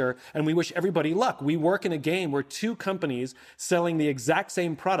future? And we wish everybody luck. We work in a game where 2 companies selling the exact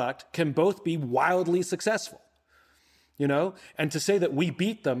same product can both be wildly successful, And to say that we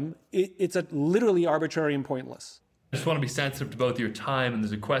beat them, it's literally arbitrary and pointless. I just want to be sensitive to both your time, and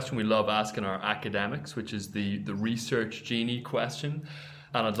there's a question we love asking our academics, which is the research genie question,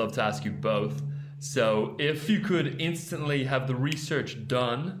 and I'd love to ask you both. So if you could instantly have the research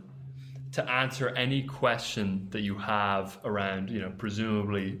done to answer any question that you have around,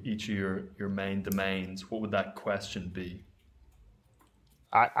 presumably each of your main domains, what would that question be?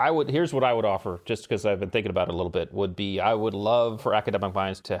 Here's what I would offer, just because I've been thinking about it a little bit, would be I would love for academic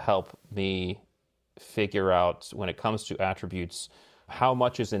minds to help me figure out, when it comes to attributes, how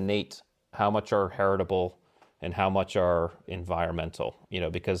much is innate, how much are heritable, and how much are environmental.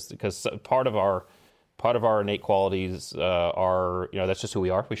 Because part of our innate qualities are, that's just who we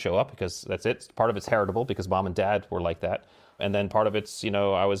are. We show up because that's it. Part of it's heritable because mom and dad were like that, and then part of it's,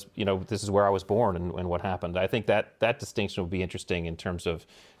 this is where I was born and what happened. I think that distinction would be interesting in terms of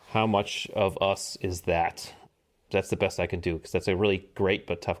how much of us is that. That's the best I can do, because that's a really great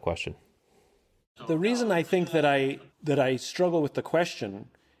but tough question. The reason I think that I struggle with the question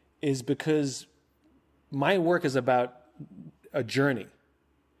is because my work is about a journey.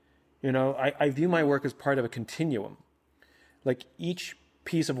 I view my work as part of a continuum. Like, each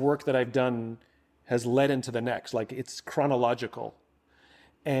piece of work that I've done has led into the next. Like, it's chronological.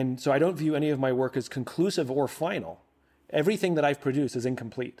 And so I don't view any of my work as conclusive or final. Everything that I've produced is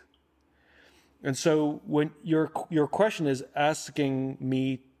incomplete. And so when your question is asking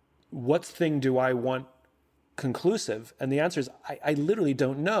me, what thing do I want conclusive? And the answer is, I literally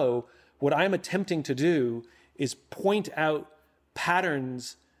don't know. What I'm attempting to do is point out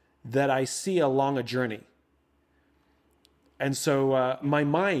patterns that I see along a journey. And so my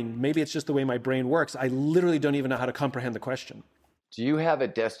mind, maybe it's just the way my brain works, I literally don't even know how to comprehend the question. Do you have a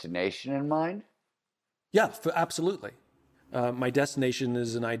destination in mind? Yeah, absolutely. My destination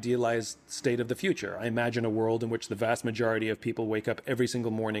is an idealized state of the future. I imagine a world in which the vast majority of people wake up every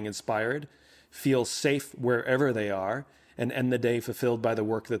single morning inspired, feel safe wherever they are, and end the day fulfilled by the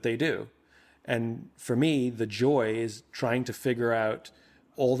work that they do. And for me, the joy is trying to figure out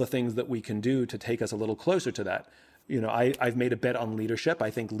all the things that we can do to take us a little closer to that. I've made a bet on leadership. I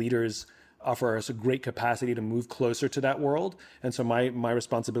think leaders offer us a great capacity to move closer to that world. And so my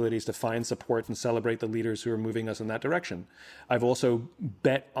responsibility is to find support and celebrate the leaders who are moving us in that direction. I've also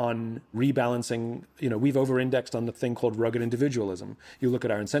bet on rebalancing. We've over-indexed on the thing called rugged individualism. You look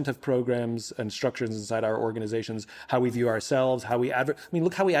at our incentive programs and structures inside our organizations, how we view ourselves,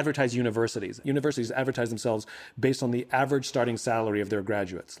 look how we advertise universities. Universities advertise themselves based on the average starting salary of their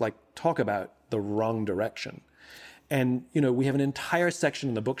graduates. Talk about the wrong direction. And, we have an entire section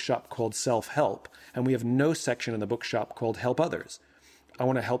in the bookshop called Self-Help, and we have no section in the bookshop called Help Others. I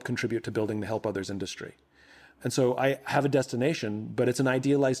want to help contribute to building the Help Others industry. And so I have a destination, but it's an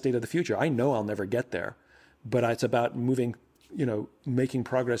idealized state of the future. I know I'll never get there, but it's about moving, making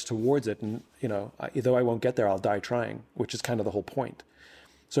progress towards it. And, though I won't get there, I'll die trying, which is kind of the whole point.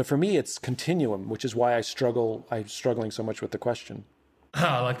 So for me, it's continuum, which is why I'm struggling so much with the question.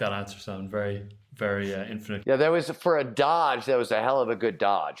 I like that answer, Simon. Very, very infinite. Yeah, that was for a dodge. That was a hell of a good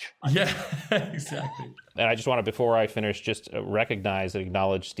dodge. Yeah, exactly. And I just want to, before I finish, just recognize and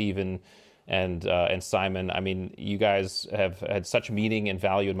acknowledge Stephen and Simon. I mean, you guys have had such meaning and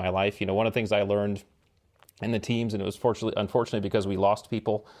value in my life. One of the things I learned in the teams, and it was unfortunately because we lost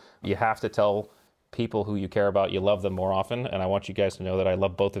people, you have to tell people who you care about you love them more often. And I want you guys to know that I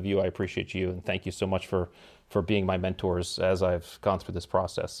love both of you. I appreciate you, and thank you so much for being my mentors as I've gone through this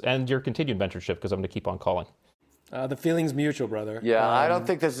process, and your continued mentorship, because I'm going to keep on calling. The feeling's mutual, brother. Yeah, I don't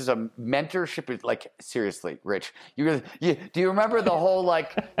think this is a mentorship. Seriously, Rich, do you remember the whole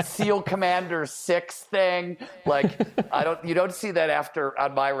SEAL Commander 6 thing? You don't see that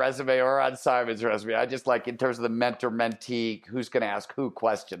on my resume or on Simon's resume. I just in terms of the mentor-mentee, who's going to ask who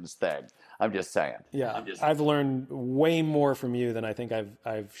questions thing. I'm just saying. Yeah, I've learned way more from you than I think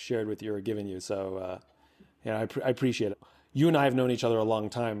I've shared with you or given you. So, I appreciate it. You and I have known each other a long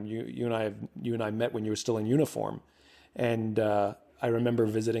time. You and I met when you were still in uniform, and I remember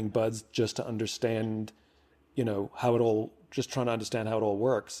visiting Buds just to understand, just trying to understand how it all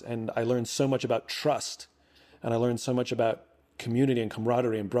works. And I learned so much about trust, and I learned so much about community and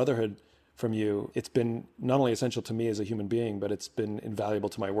camaraderie and brotherhood from you. It's been not only essential to me as a human being, but it's been invaluable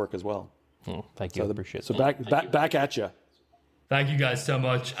to my work as well. Thank you. I appreciate it. So back at you. Thank you guys so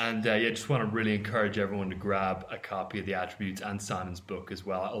much. And just want to really encourage everyone to grab a copy of The Attributes and Simon's book as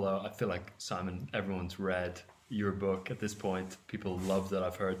well. Although I feel like, Simon, everyone's read your book at this point. People loved it.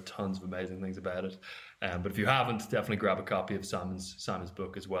 I've heard tons of amazing things about it. But if you haven't, definitely grab a copy of Simon's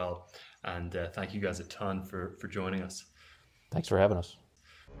book as well. And thank you guys a ton for joining us. Thanks for having us.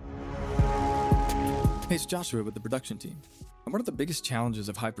 Hey, it's Joshua with the production team. And one of the biggest challenges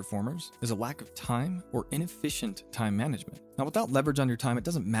of high performers is a lack of time or inefficient time management. Now, without leverage on your time, it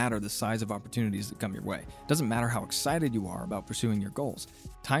doesn't matter the size of opportunities that come your way. It doesn't matter how excited you are about pursuing your goals.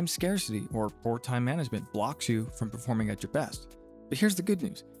 Time scarcity or poor time management blocks you from performing at your best. But here's the good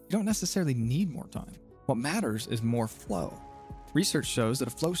news. You don't necessarily need more time. What matters is more flow. Research shows that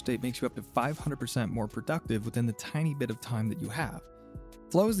a flow state makes you up to 500% more productive within the tiny bit of time that you have.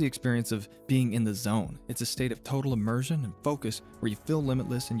 Flow is the experience of being in the zone. It's a state of total immersion and focus where you feel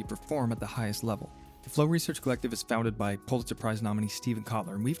limitless and you perform at the highest level. The Flow Research Collective is founded by Pulitzer Prize nominee Steven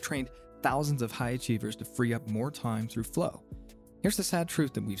Kotler, and we've trained thousands of high achievers to free up more time through flow. Here's the sad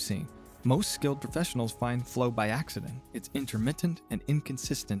truth that we've seen. Most skilled professionals find flow by accident. It's intermittent and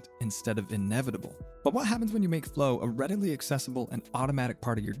inconsistent instead of inevitable. But what happens when you make flow a readily accessible and automatic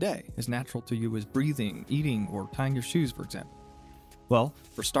part of your day, as natural to you as breathing, eating, or tying your shoes, for example? Well,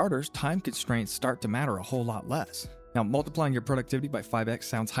 for starters, time constraints start to matter a whole lot less. Now, multiplying your productivity by 5x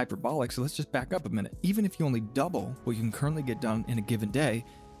sounds hyperbolic, so let's just back up a minute. Even if you only double what you can currently get done in a given day,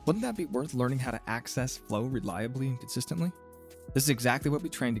 wouldn't that be worth learning how to access flow reliably and consistently? This is exactly what we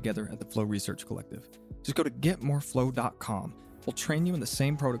train together at the Flow Research Collective. Just go to getmoreflow.com. We'll train you in the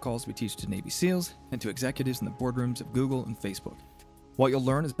same protocols we teach to Navy SEALs and to executives in the boardrooms of Google and Facebook. What you'll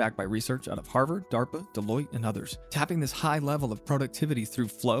learn is backed by research out of Harvard, DARPA, Deloitte, and others. Tapping this high level of productivity through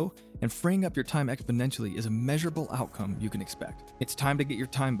flow and freeing up your time exponentially is a measurable outcome you can expect. It's time to get your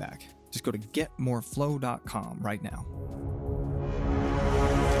time back. Just go to getmoreflow.com right now.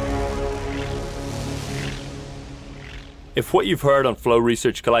 If what you've heard on Flow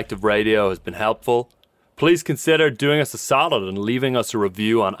Research Collective Radio has been helpful, please consider doing us a solid and leaving us a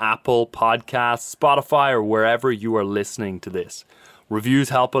review on Apple Podcasts, Spotify, or wherever you are listening to this. Reviews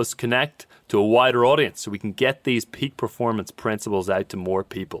help us connect to a wider audience so we can get these peak performance principles out to more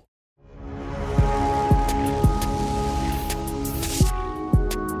people.